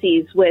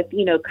policies with,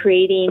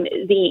 creating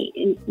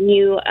the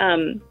new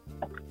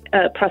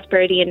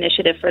prosperity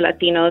initiative for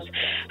Latinos,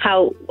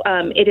 how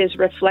it is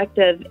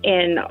reflective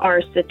in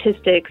our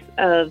statistics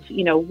of,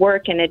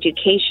 work and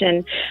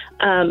education.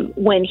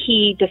 When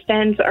he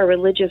defends our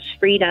religious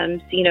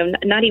freedoms,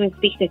 not even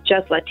speaking to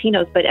just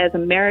Latinos, but as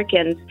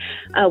Americans,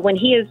 when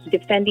he is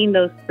defending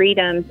those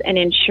freedoms and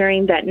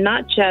ensuring that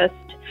not just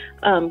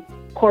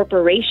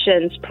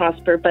corporations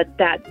prosper, but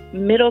that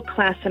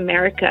middle-class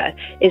America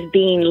is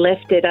being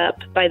lifted up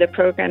by the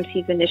programs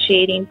he's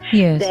initiating,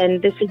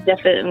 then this is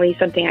definitely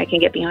something I can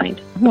get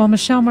behind. Well,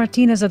 Michelle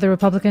Martinez of the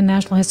Republican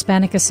National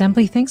Hispanic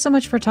Assembly, thanks so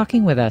much for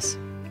talking with us.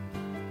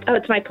 Oh,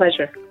 it's my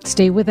pleasure.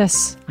 Stay with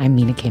us. I'm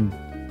Mina Kim.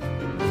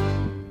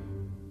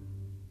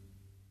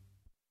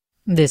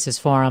 This is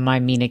Forum.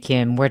 I'm Mina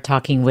Kim. We're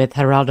talking with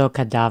Geraldo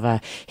Cadava.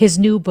 His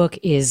new book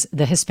is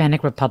The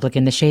Hispanic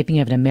Republican, The Shaping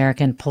of an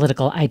American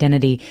Political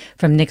Identity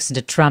from Nixon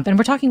to Trump. And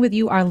we're talking with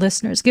you, our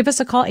listeners. Give us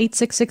a call,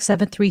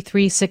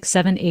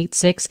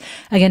 866-733-6786.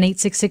 Again,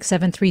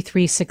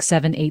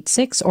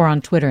 866-733-6786, or on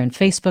Twitter and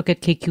Facebook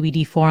at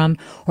KQED Forum,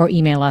 or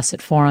email us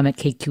at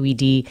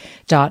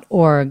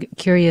forum@kqed.org.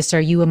 Curious, are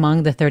you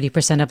among the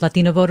 30% of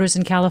Latino voters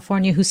in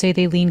California who say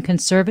they lean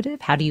conservative?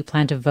 How do you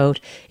plan to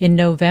vote in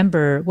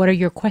November? What are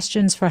your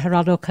questions for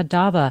Geraldo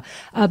Cadava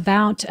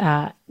about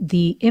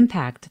the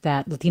impact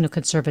that Latino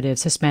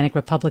conservatives, Hispanic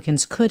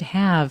Republicans could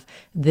have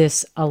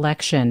this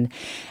election?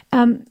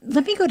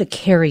 Let me go to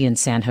Carrie in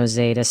San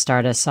Jose to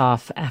start us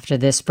off after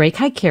this break.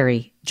 Hi,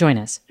 Carrie. Join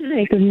us.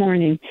 Hi, good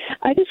morning.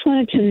 I just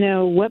wanted to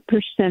know what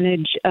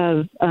percentage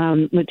of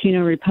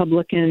Latino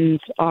Republicans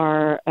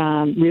are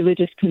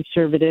religious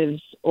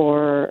conservatives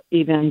or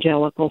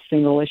evangelical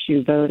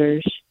single-issue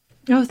voters.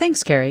 Oh,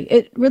 thanks, Carrie.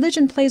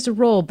 Religion plays a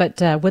role,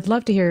 but would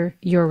love to hear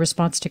your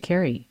response to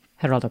Carrie,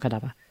 Geraldo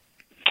Cadava.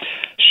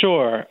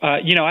 Sure.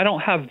 I don't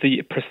have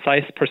the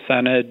precise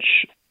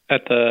percentage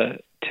at the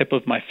tip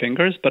of my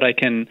fingers, but I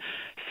can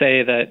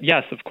say that,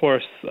 yes, of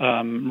course,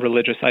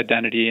 religious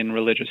identity and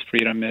religious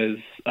freedom is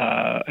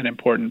an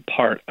important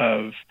part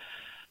of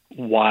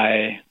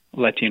why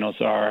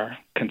Latinos are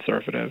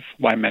conservative,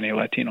 why many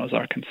Latinos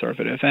are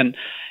conservative. And,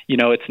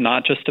 it's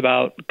not just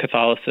about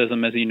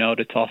Catholicism, as you note,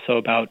 it's also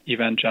about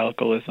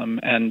evangelicalism.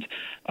 And,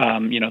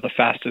 the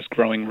fastest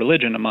growing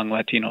religion among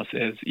Latinos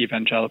is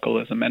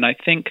evangelicalism. And I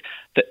think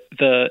that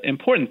the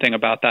important thing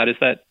about that is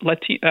that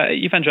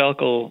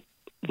evangelical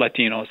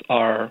Latinos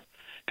are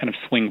kind of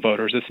swing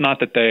voters. It's not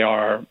that they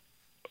are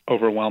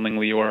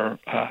overwhelmingly or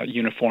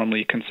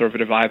uniformly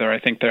conservative either. I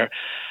think their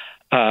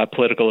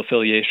political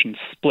affiliations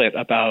split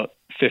about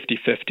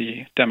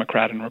 50-50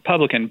 Democrat and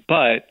Republican,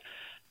 but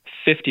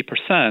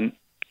 50%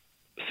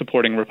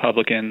 supporting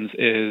Republicans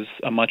is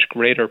a much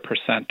greater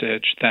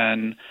percentage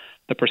than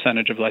the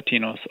percentage of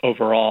Latinos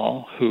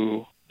overall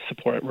who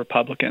support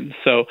Republicans.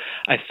 So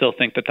I still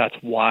think that that's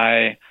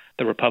why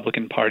the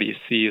Republican Party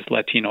sees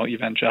Latino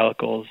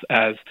evangelicals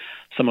as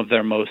some of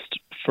their most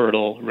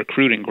fertile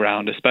recruiting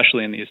ground,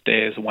 especially in these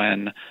days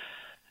when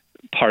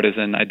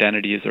partisan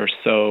identities are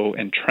so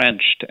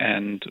entrenched,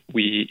 and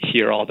we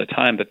hear all the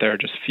time that there are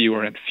just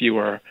fewer and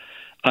fewer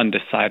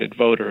undecided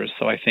voters.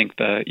 So I think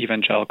the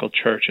evangelical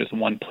church is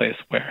one place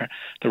where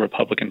the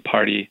Republican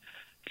Party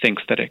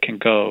thinks that it can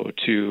go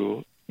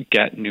to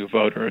get new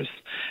voters.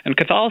 And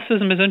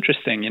Catholicism is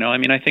interesting.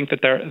 I think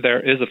that there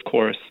is, of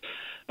course,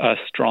 a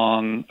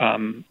strong,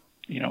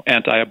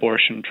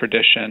 anti-abortion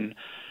tradition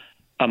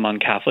among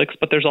Catholics,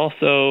 but there's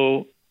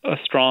also a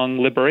strong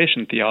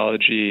liberation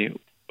theology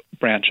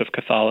branch of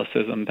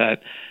Catholicism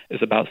that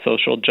is about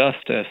social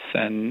justice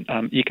and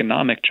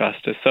economic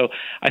justice. So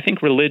I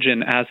think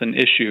religion as an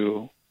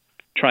issue,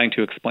 trying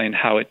to explain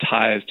how it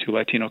ties to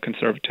Latino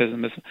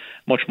conservatism, is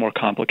much more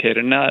complicated.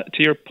 And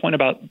to your point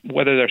about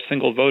whether they're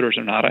single voters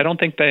or not, I don't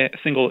think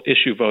single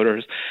issue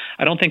voters.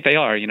 I don't think they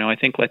are. I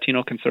think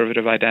Latino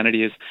conservative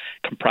identity is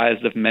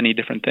comprised of many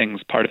different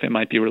things. Part of it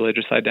might be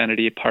religious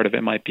identity. Part of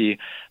it might be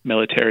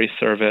military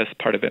service.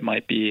 Part of it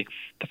might be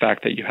the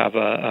fact that you have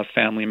a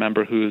family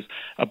member who's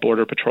a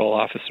border patrol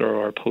officer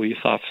or a police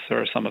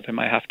officer. Some of it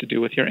might have to do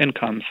with your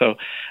income. So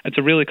it's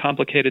a really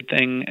complicated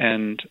thing,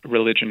 and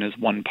religion is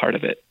one part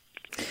of it.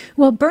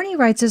 Well, Bernie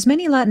writes, as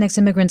many Latinx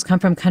immigrants come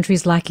from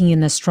countries lacking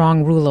in the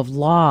strong rule of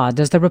law,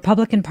 does the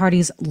Republican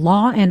Party's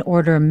law and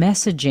order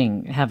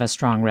messaging have a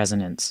strong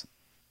resonance?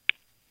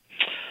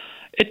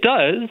 It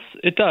does.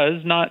 It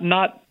does.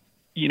 Not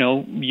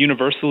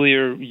universally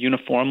or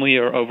uniformly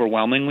or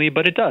overwhelmingly,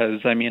 but it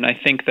does. I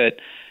think that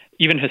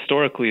even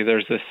historically,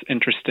 there's this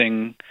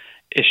interesting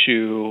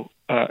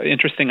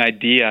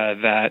idea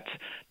that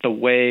the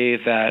way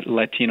that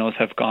Latinos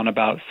have gone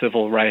about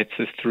civil rights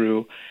is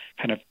through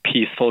kind of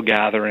peaceful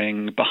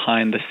gathering,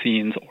 behind the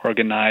scenes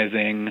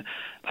organizing,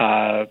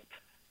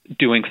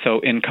 doing so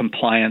in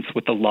compliance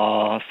with the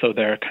law. So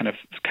they're kind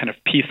of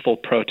peaceful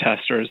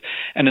protesters.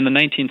 And in the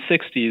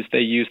 1960s, they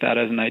used that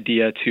as an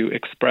idea to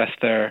express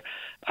their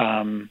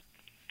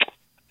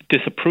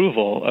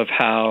disapproval of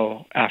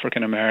how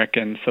African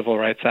American civil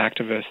rights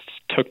activists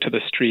took to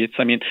the streets.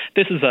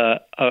 This is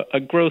a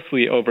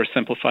grossly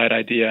oversimplified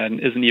idea and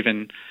isn't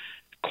even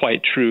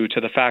quite true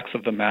to the facts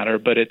of the matter,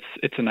 but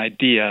it's an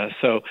idea.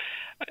 So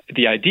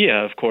the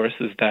idea, of course,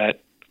 is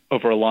that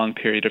over a long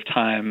period of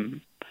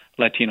time,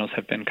 Latinos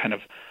have been kind of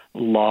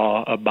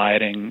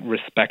law-abiding,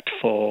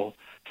 respectful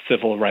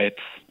civil rights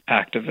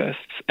activists.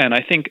 And I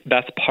think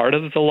that's part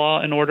of the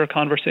law and order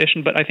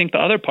conversation. But I think the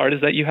other part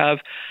is that you have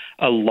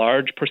a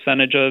large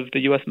percentage of the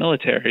U.S.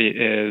 military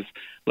is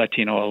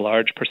Latino, a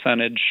large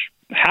percentage,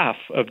 half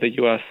of the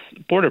U.S.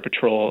 Border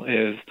Patrol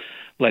is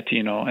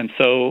Latino. And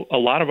so a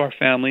lot of our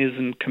families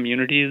and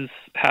communities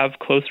have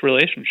close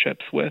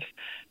relationships with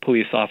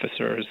police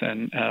officers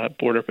and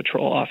Border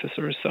Patrol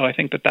officers. So I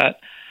think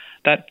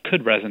that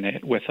could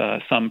resonate with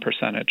some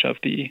percentage of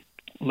the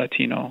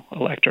Latino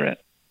electorate.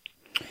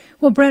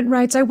 Well, Brent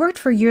writes, I worked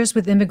for years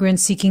with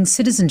immigrants seeking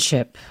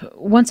citizenship.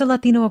 Once a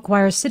Latino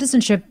acquires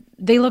citizenship,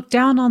 they look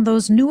down on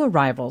those new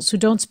arrivals who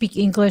don't speak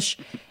English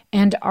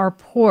and are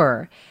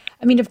poor.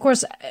 Of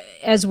course,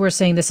 as we're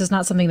saying, this is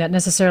not something that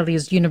necessarily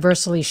is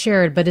universally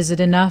shared, but is it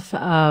enough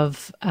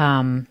of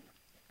an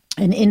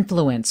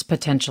influence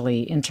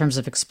potentially in terms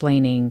of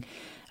explaining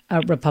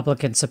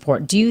Republican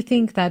support? Do you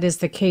think that is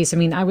the case?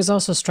 I was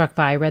also struck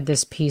by, I read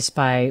this piece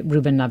by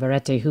Ruben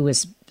Navarrete, who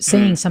was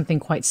saying something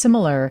quite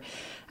similar.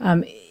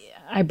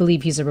 I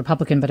believe he's a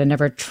Republican, but a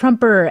never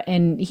Trumper.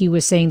 And he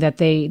was saying that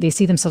they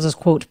see themselves as,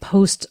 quote,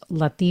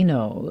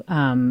 post-Latino,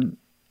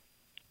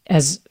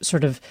 as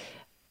sort of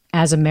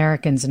as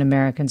Americans and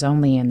Americans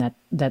only, and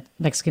that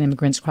Mexican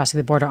immigrants crossing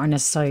the border aren't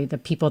necessarily the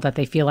people that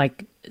they feel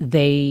like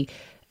they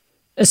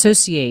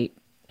associate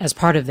as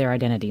part of their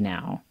identity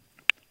now.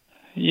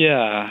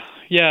 Yeah,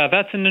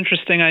 that's an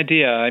interesting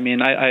idea.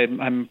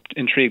 I'm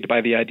intrigued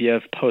by the idea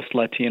of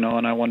post-Latino,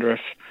 and I wonder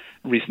if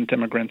recent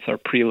immigrants are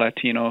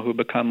pre-Latino who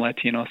become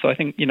Latino. So I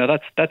think,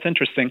 that's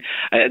interesting.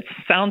 It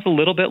sounds a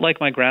little bit like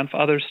my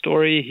grandfather's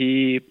story.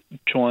 He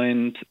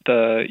joined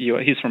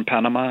he's from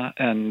Panama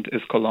and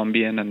is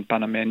Colombian and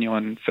Panameño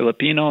and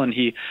Filipino, and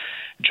he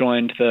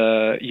joined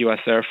the U.S.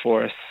 Air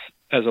Force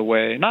as a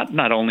way,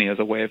 not only as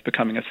a way of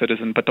becoming a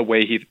citizen, but the way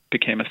he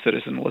became a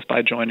citizen was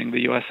by joining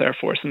the U.S. Air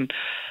Force.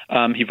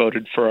 And he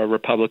voted for a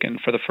Republican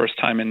for the first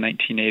time in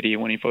 1980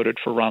 when he voted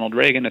for Ronald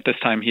Reagan. At this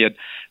time, he had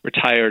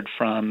retired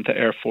from the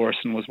Air Force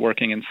and was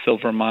working in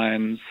silver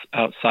mines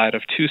outside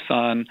of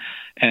Tucson.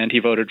 And he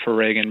voted for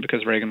Reagan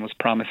because Reagan was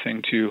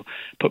promising to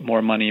put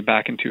more money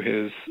back into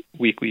his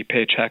weekly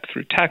paycheck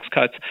through tax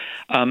cuts.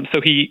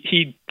 So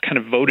he kind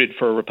of voted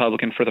for a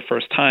Republican for the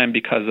first time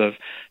because of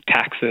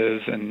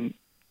taxes and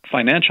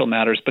financial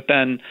matters. But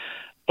then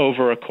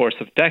over a course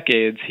of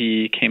decades,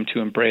 he came to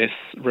embrace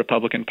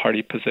Republican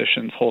Party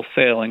positions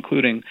wholesale,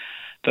 including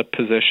the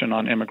position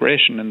on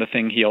immigration. And the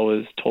thing he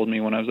always told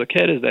me when I was a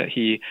kid is that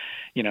he,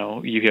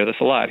 you hear this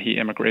a lot, he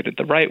immigrated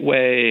the right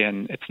way,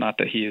 and it's not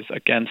that he is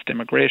against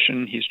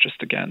immigration, he's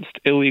just against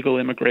illegal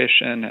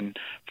immigration and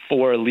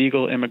for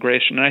legal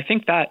immigration. And I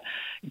think that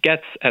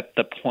gets at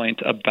the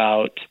point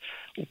about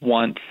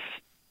once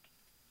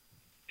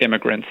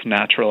immigrants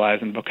naturalize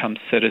and become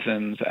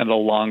citizens, and the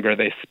longer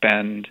they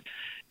spend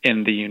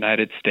in the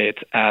United States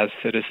as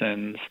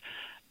citizens,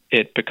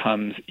 it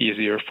becomes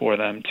easier for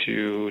them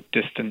to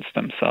distance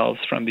themselves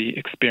from the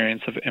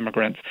experience of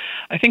immigrants.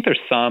 I think there's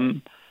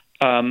some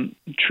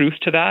truth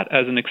to that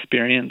as an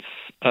experience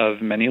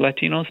of many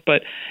Latinos,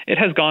 but it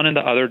has gone in the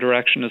other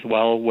direction as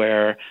well,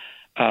 where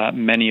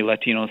many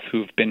Latinos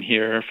who've been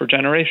here for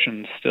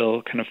generations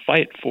still kind of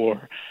fight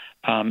for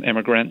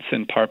immigrants,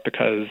 in part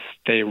because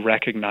they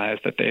recognize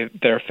that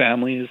their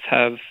families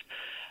have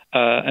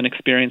an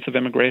experience of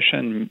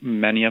immigration.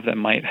 Many of them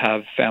might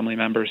have family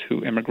members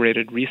who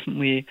immigrated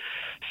recently.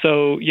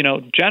 So,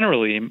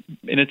 generally,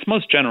 in its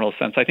most general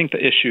sense, I think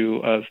the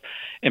issue of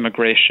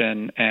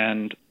immigration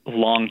and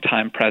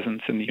long-time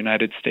presence in the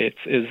United States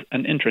is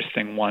an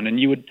interesting one. And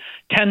you would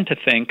tend to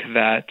think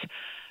that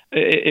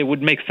it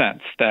would make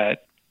sense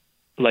that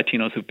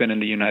Latinos who've been in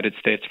the United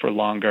States for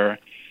longer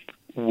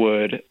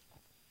would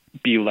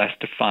be less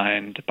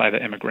defined by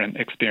the immigrant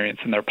experience,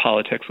 and their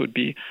politics would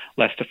be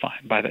less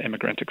defined by the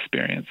immigrant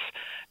experience,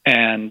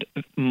 and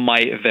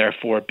might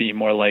therefore be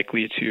more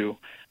likely to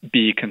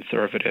be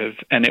conservative.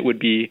 And it would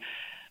be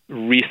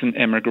recent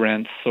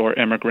immigrants or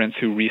immigrants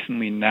who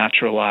recently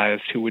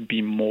naturalized who would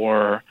be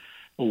more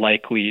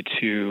likely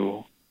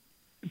to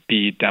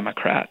be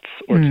Democrats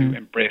or to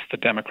embrace the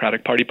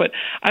Democratic Party. But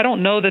I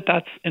don't know that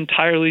that's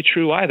entirely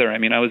true either. I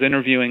mean, I was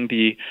interviewing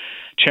the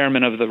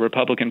chairman of the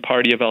Republican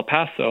Party of El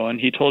Paso, and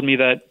he told me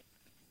that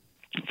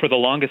for the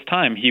longest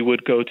time he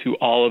would go to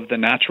all of the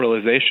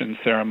naturalization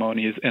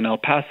ceremonies in El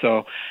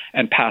Paso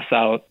and pass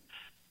out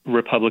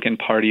Republican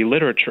Party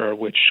literature,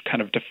 which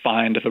kind of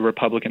defined the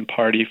Republican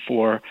Party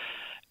for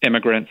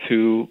immigrants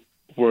who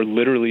were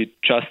literally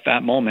just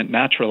that moment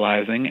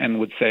naturalizing, and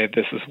would say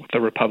this is what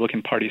the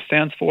Republican Party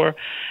stands for.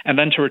 And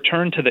then to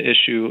return to the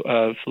issue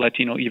of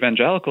Latino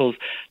evangelicals,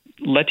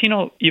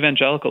 Latino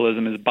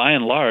evangelicalism is by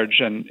and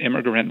large an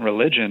immigrant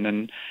religion,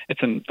 and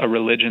it's a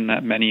religion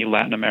that many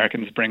Latin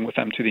Americans bring with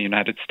them to the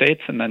United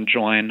States and then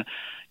join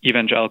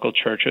evangelical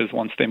churches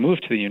once they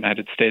move to the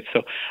United States.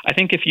 So I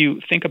think if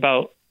you think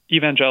about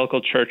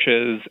evangelical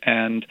churches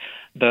and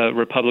the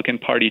Republican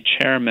Party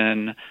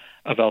chairman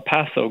of El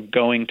Paso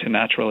going to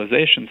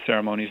naturalization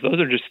ceremonies, those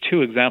are just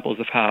two examples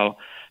of how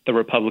the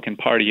Republican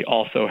Party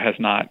also has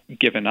not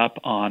given up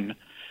on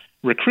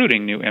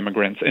recruiting new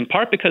immigrants, in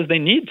part because they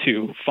need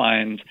to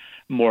find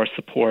more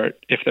support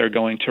if they're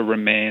going to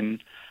remain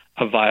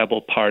a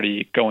viable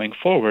party going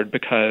forward.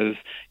 Because,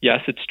 yes,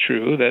 it's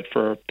true that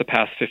for the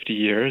past 50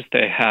 years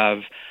they have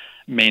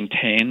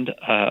maintained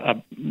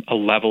a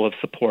level of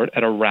support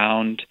at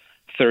around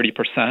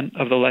 30%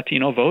 of the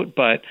Latino vote,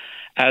 but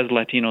as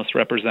Latinos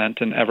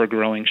represent an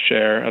ever-growing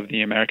share of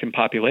the American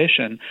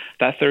population,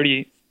 that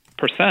 30%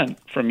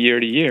 from year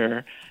to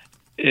year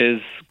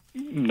is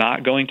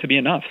not going to be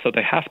enough. So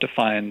they have to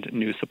find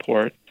new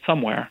support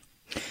somewhere.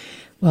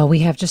 Well, we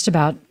have just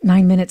about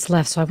 9 minutes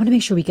left, so I want to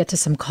make sure we get to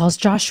some calls.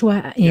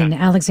 Joshua in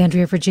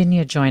Alexandria,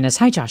 Virginia, join us.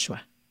 Hi,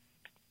 Joshua.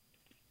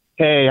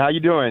 Hey, how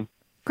you doing?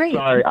 Great.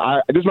 Sorry,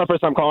 this is my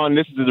first time calling.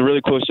 This is a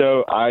really cool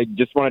show. I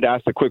just wanted to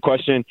ask a quick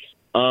question.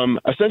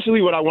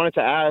 Essentially, what I wanted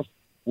to ask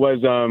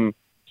was,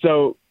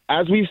 so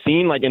as we've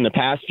seen, like in the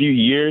past few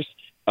years,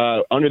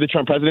 under the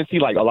Trump presidency,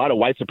 like a lot of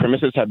white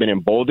supremacists have been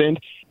emboldened.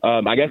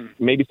 I guess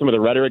maybe some of the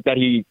rhetoric that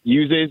he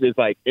uses is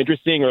like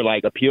interesting or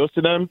like appeals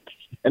to them.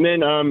 And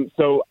then,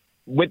 so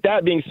with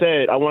that being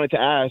said, I wanted to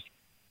ask,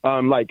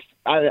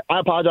 I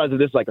apologize if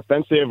this is like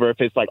offensive or if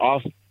it's like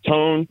off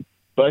tone,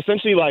 but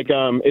essentially like,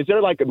 is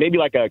there like maybe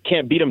like a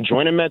can't beat 'em,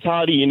 join 'em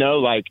mentality,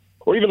 like,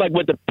 or even like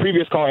what the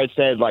previous caller had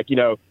said, like,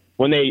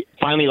 when they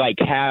finally like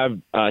have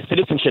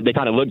citizenship, they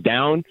kind of look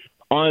down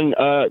on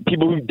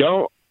people who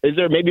don't. Is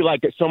there maybe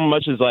like so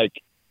much as like,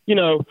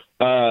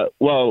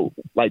 well,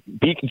 like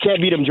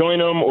can't beat them, join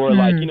them, or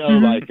like,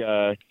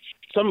 like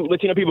some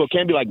Latino people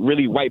can be like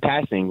really white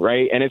passing,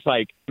 right? And it's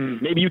like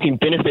maybe you can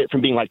benefit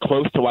from being like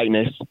close to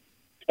whiteness.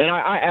 And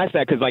I ask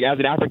that because like as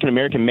an African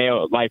American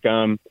male, like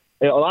a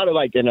lot of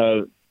like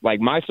in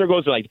like my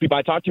circles or like people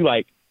I talk to,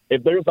 like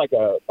if there's like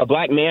a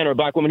black man or a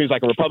black woman who's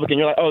like a Republican,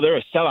 you're like, oh, they're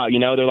a sellout,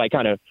 they're like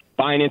kind of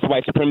buying into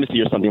white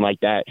supremacy or something like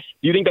that.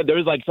 Do you think that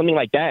there's like something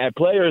like that at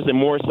play, or is it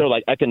more so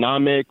like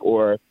economic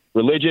or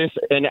religious?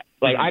 And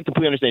like, I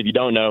completely understand if you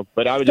don't know,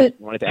 but I just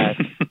wanted to ask.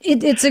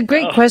 It's a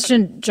great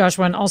question,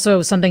 Joshua, and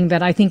also something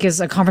that I think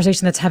is a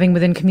conversation that's having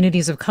within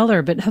communities of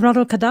color. But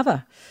Geraldo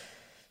Cadava.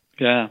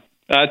 Yeah,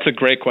 that's a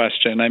great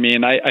question. I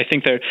mean, I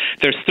think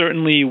there's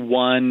certainly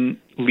one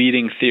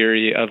leading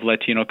theory of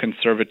Latino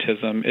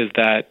conservatism is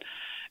that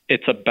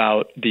it's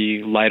about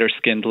the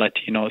lighter-skinned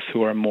Latinos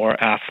who are more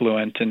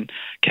affluent and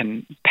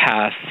can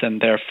pass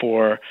and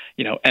therefore,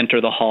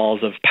 enter the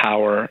halls of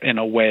power in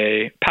a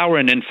way, power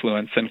and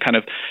influence, and kind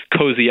of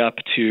cozy up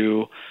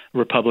to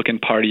Republican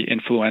Party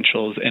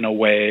influentials in a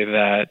way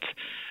that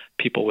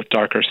people with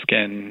darker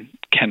skin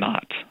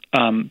cannot.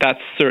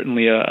 That's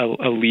certainly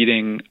a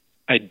leading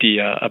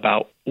idea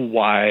about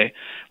why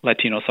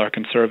Latinos are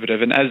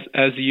conservative. And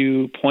as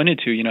you pointed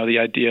to, the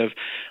idea of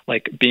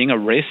like being a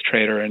race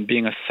traitor and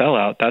being a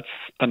sellout, that's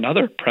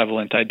another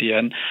prevalent idea.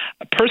 And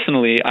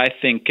personally, I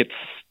think it's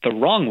the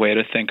wrong way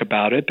to think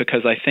about it,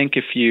 because I think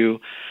if you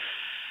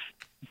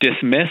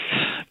dismiss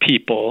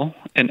people,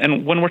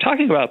 and when we're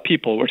talking about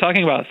people, we're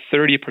talking about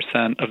 30%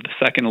 of the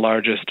second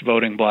largest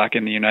voting bloc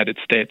in the United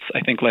States.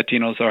 I think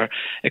Latinos are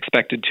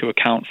expected to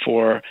account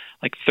for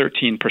like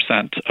 13%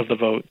 of the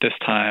vote this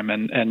time.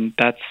 And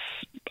that's,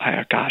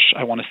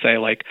 I want to say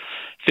like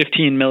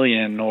 15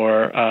 million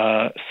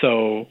or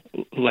so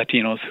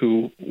Latinos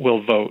who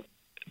will vote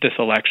this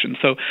election.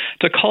 So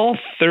to call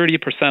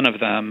 30% of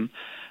them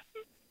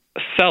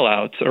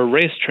sellouts or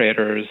race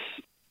traitors,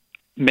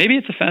 maybe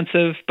it's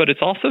offensive, but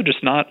it's also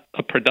just not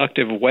a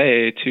productive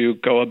way to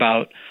go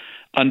about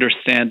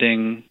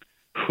understanding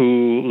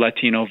who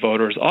Latino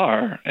voters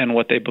are and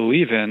what they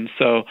believe in.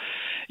 So,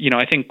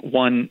 I think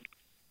one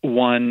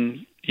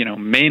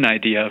main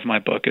idea of my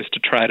book is to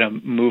try to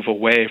move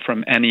away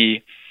from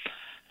any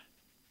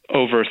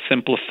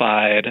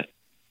oversimplified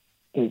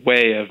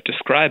way of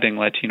describing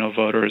Latino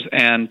voters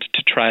and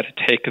to try to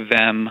take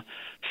them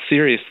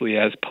seriously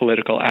as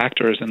political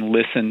actors and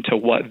listen to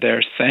what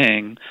they're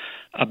saying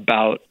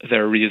about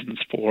their reasons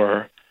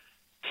for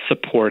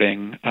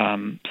supporting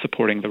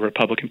the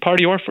Republican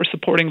Party or for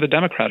supporting the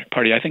Democratic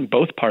Party. I think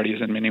both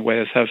parties in many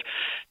ways have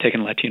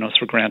taken Latinos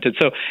for granted.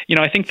 So,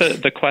 I think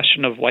the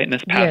question of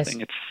whiteness passing,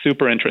 yes, it's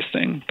super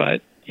interesting,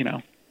 but,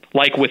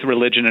 like with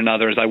religion and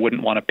others, I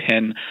wouldn't want to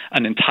pin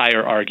an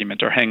entire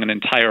argument or hang an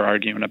entire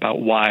argument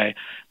about why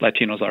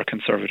Latinos are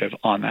conservative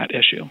on that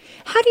issue.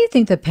 How do you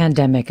think the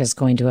pandemic is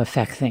going to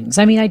affect things?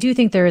 I mean, I do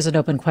think there is an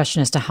open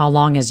question as to how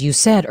long, as you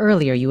said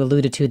earlier, you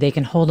alluded to, they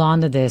can hold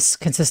on to this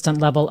consistent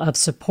level of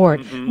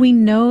support. Mm-hmm. We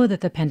know that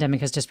the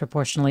pandemic has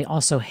disproportionately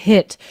also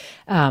hit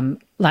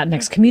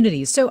Latinx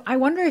communities. So I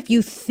wonder if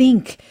you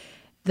think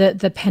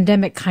that the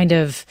pandemic kind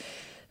of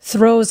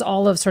throws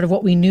all of sort of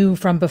what we knew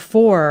from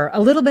before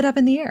a little bit up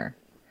in the air.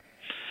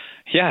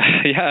 Yeah,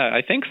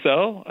 I think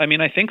so. I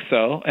think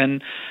so.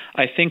 And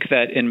I think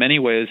that in many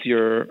ways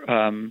your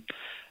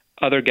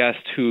other guest,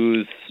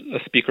 who's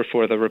a speaker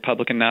for the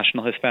Republican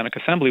National Hispanic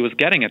Assembly, was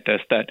getting at this,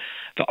 that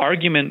the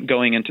argument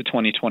going into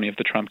 2020 of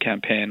the Trump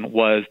campaign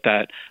was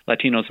that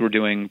Latinos were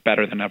doing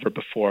better than ever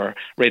before.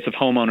 Rates of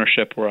home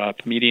ownership were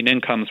up, median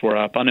incomes were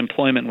up,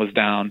 unemployment was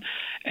down.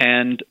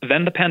 And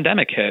then the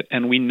pandemic hit.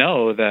 And we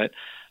know that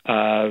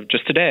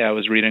just today I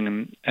was reading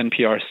an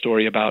NPR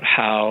story about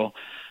how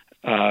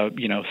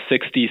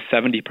 60,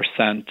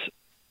 70%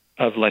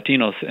 of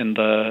Latinos in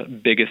the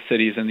biggest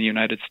cities in the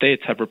United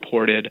States have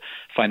reported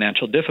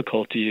financial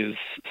difficulties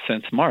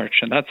since March.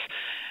 And that's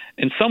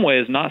in some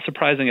ways not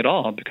surprising at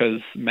all,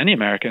 because many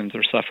Americans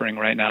are suffering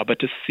right now. But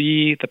to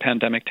see the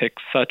pandemic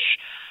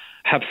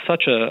have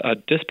such a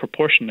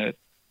disproportionate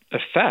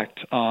effect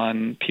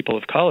on people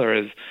of color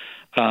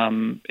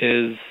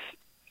is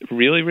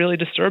really, really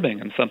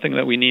disturbing, and something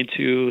that we need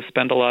to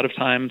spend a lot of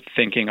time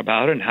thinking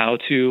about and how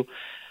to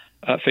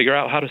figure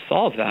out how to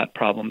solve that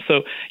problem.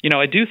 So,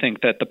 I do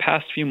think that the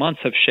past few months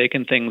have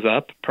shaken things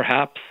up,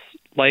 perhaps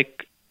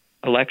like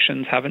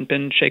elections haven't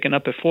been shaken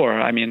up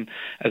before.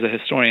 As a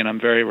historian, I'm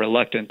very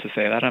reluctant to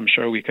say that. I'm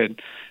sure we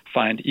could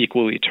find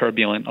equally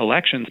turbulent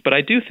elections, but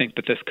I do think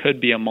that this could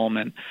be a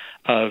moment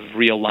of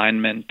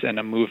realignment and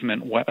a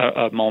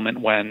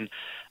moment when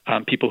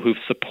people who've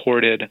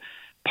supported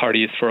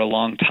parties for a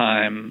long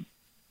time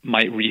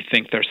might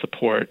rethink their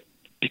support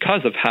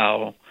because of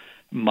how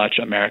much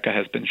America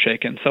has been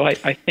shaken. So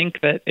I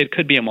think that it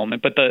could be a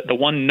moment. But the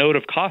one note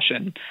of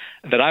caution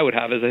that I would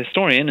have as a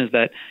historian is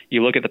that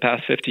you look at the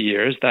past 50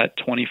 years, that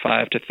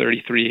 25 to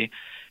 33%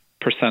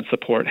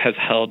 support has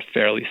held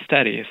fairly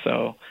steady.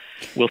 So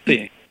we'll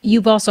see.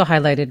 You've also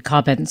highlighted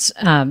comments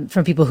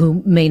from people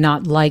who may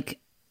not like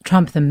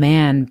Trump the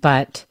man,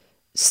 but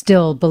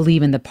still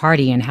believe in the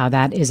party, and how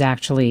that is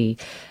actually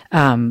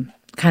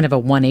kind of a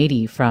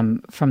 180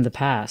 from the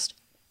past.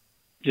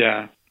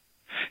 Yeah.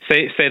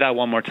 Say that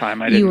one more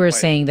time. You were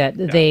saying that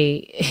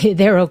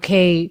they're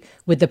okay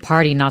with the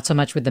party, not so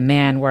much with the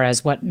man,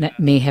 whereas what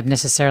may have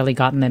necessarily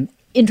gotten them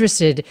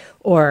interested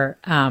or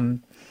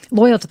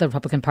loyal to the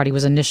Republican Party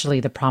was initially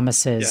the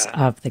promises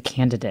of the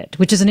candidate,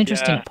 which is an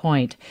interesting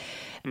point.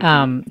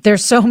 Mm-hmm.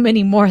 There's so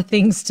many more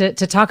things to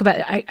talk about.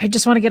 I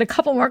just want to get a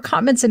couple more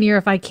comments in here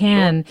if I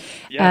can. Sure.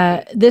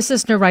 Yeah. This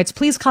listener writes,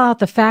 please call out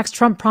the facts.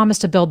 Trump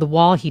promised to build the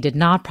wall. He did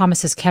not.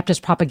 Promises kept as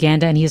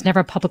propaganda, and he has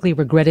never publicly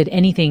regretted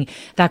anything.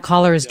 That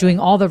caller is doing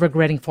all the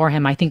regretting for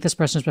him. I think this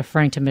person is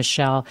referring to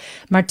Michelle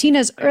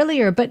Martinez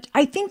earlier. But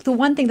I think the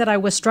one thing that I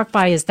was struck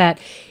by is that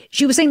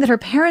she was saying that her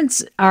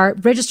parents are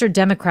registered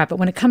Democrat, but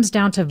when it comes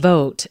down to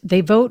vote, they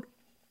vote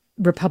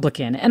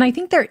Republican. And I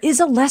think there is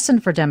a lesson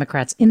for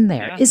Democrats in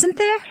there, Yeah, isn't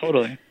there?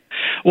 Totally.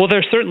 Well,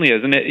 there certainly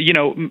is. And,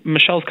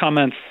 Michelle's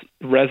comments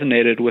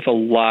resonated with a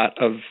lot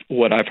of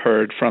what I've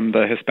heard from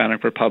the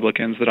Hispanic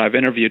Republicans that I've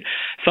interviewed.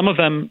 Some of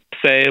them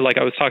say, like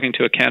I was talking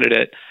to a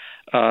candidate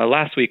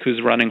last week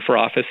who's running for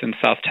office in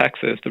South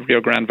Texas, the Rio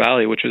Grande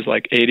Valley, which is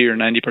like 80 or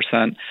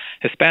 90%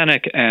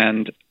 Hispanic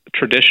and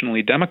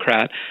traditionally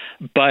Democrat,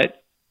 but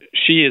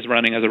she is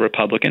running as a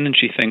Republican, and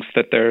she thinks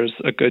that there's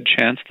a good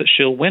chance that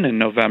she'll win in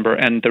November.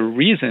 And the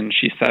reason,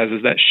 she says,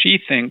 is that she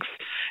thinks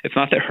it's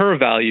not that her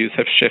values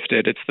have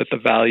shifted, it's that the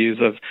values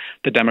of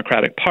the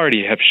Democratic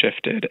Party have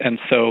shifted. And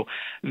so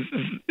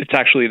it's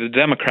actually the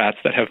Democrats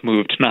that have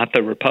moved, not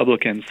the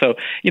Republicans. So,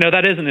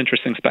 that is an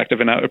interesting perspective.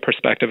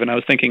 And I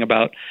was thinking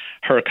about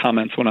her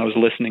comments when I was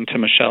listening to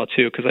Michelle,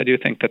 too, because I do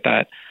think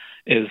that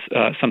is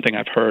something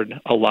I've heard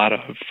a lot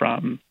of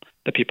from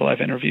the people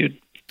I've interviewed.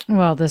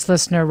 Well, this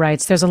listener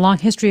writes, there's a long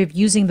history of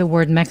using the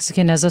word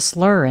Mexican as a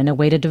slur and a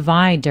way to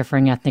divide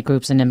differing ethnic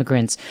groups and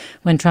immigrants.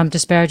 When Trump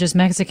disparages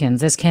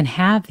Mexicans, this can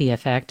have the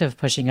effect of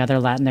pushing other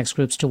Latinx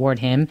groups toward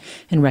him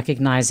and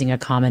recognizing a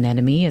common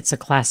enemy. It's a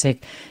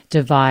classic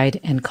divide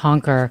and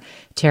conquer.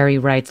 Terry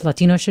writes,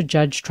 Latinos should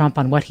judge Trump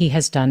on what he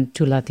has done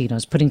to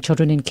Latinos, putting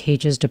children in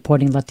cages,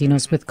 deporting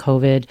Latinos with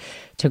COVID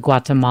to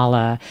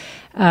Guatemala.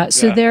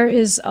 So there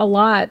is a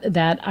lot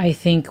that I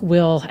think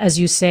will, as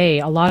you say,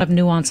 a lot of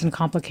nuance and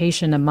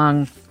complication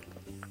among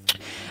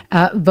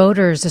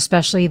voters,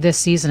 especially this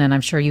season. And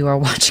I'm sure you are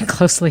watching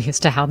closely as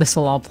to how this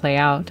will all play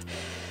out.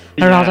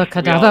 Geraldo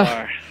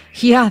Cadava.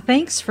 Yeah,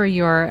 thanks for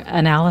your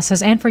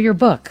analysis and for your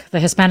book, The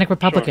Hispanic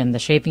Republican, Sure. The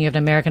Shaping of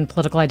an American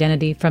Political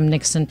Identity from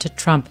Nixon to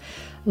Trump.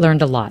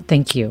 Learned a lot.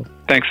 Thank you.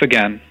 Thanks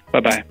again.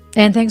 Bye-bye.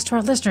 And thanks to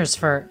our listeners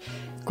for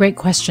great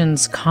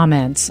questions,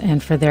 comments,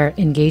 and for their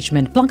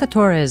engagement. Blanca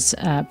Torres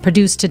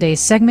produced today's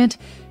segment.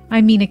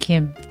 I'm Mina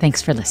Kim.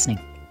 Thanks for listening.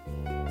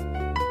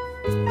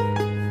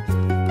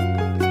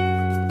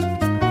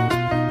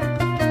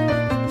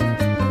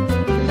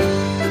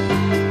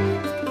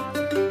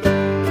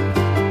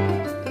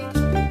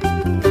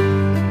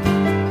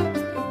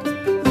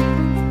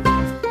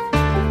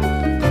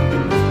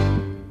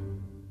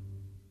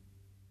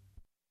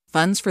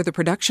 Funds for the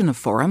production of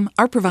Forum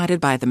are provided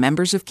by the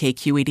members of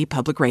KQED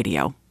Public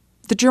Radio,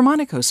 the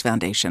Germanicos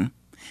Foundation,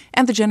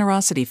 and the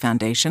Generosity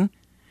Foundation,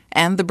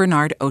 and the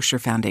Bernard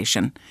Osher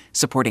Foundation,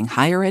 supporting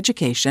higher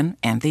education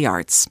and the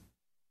arts.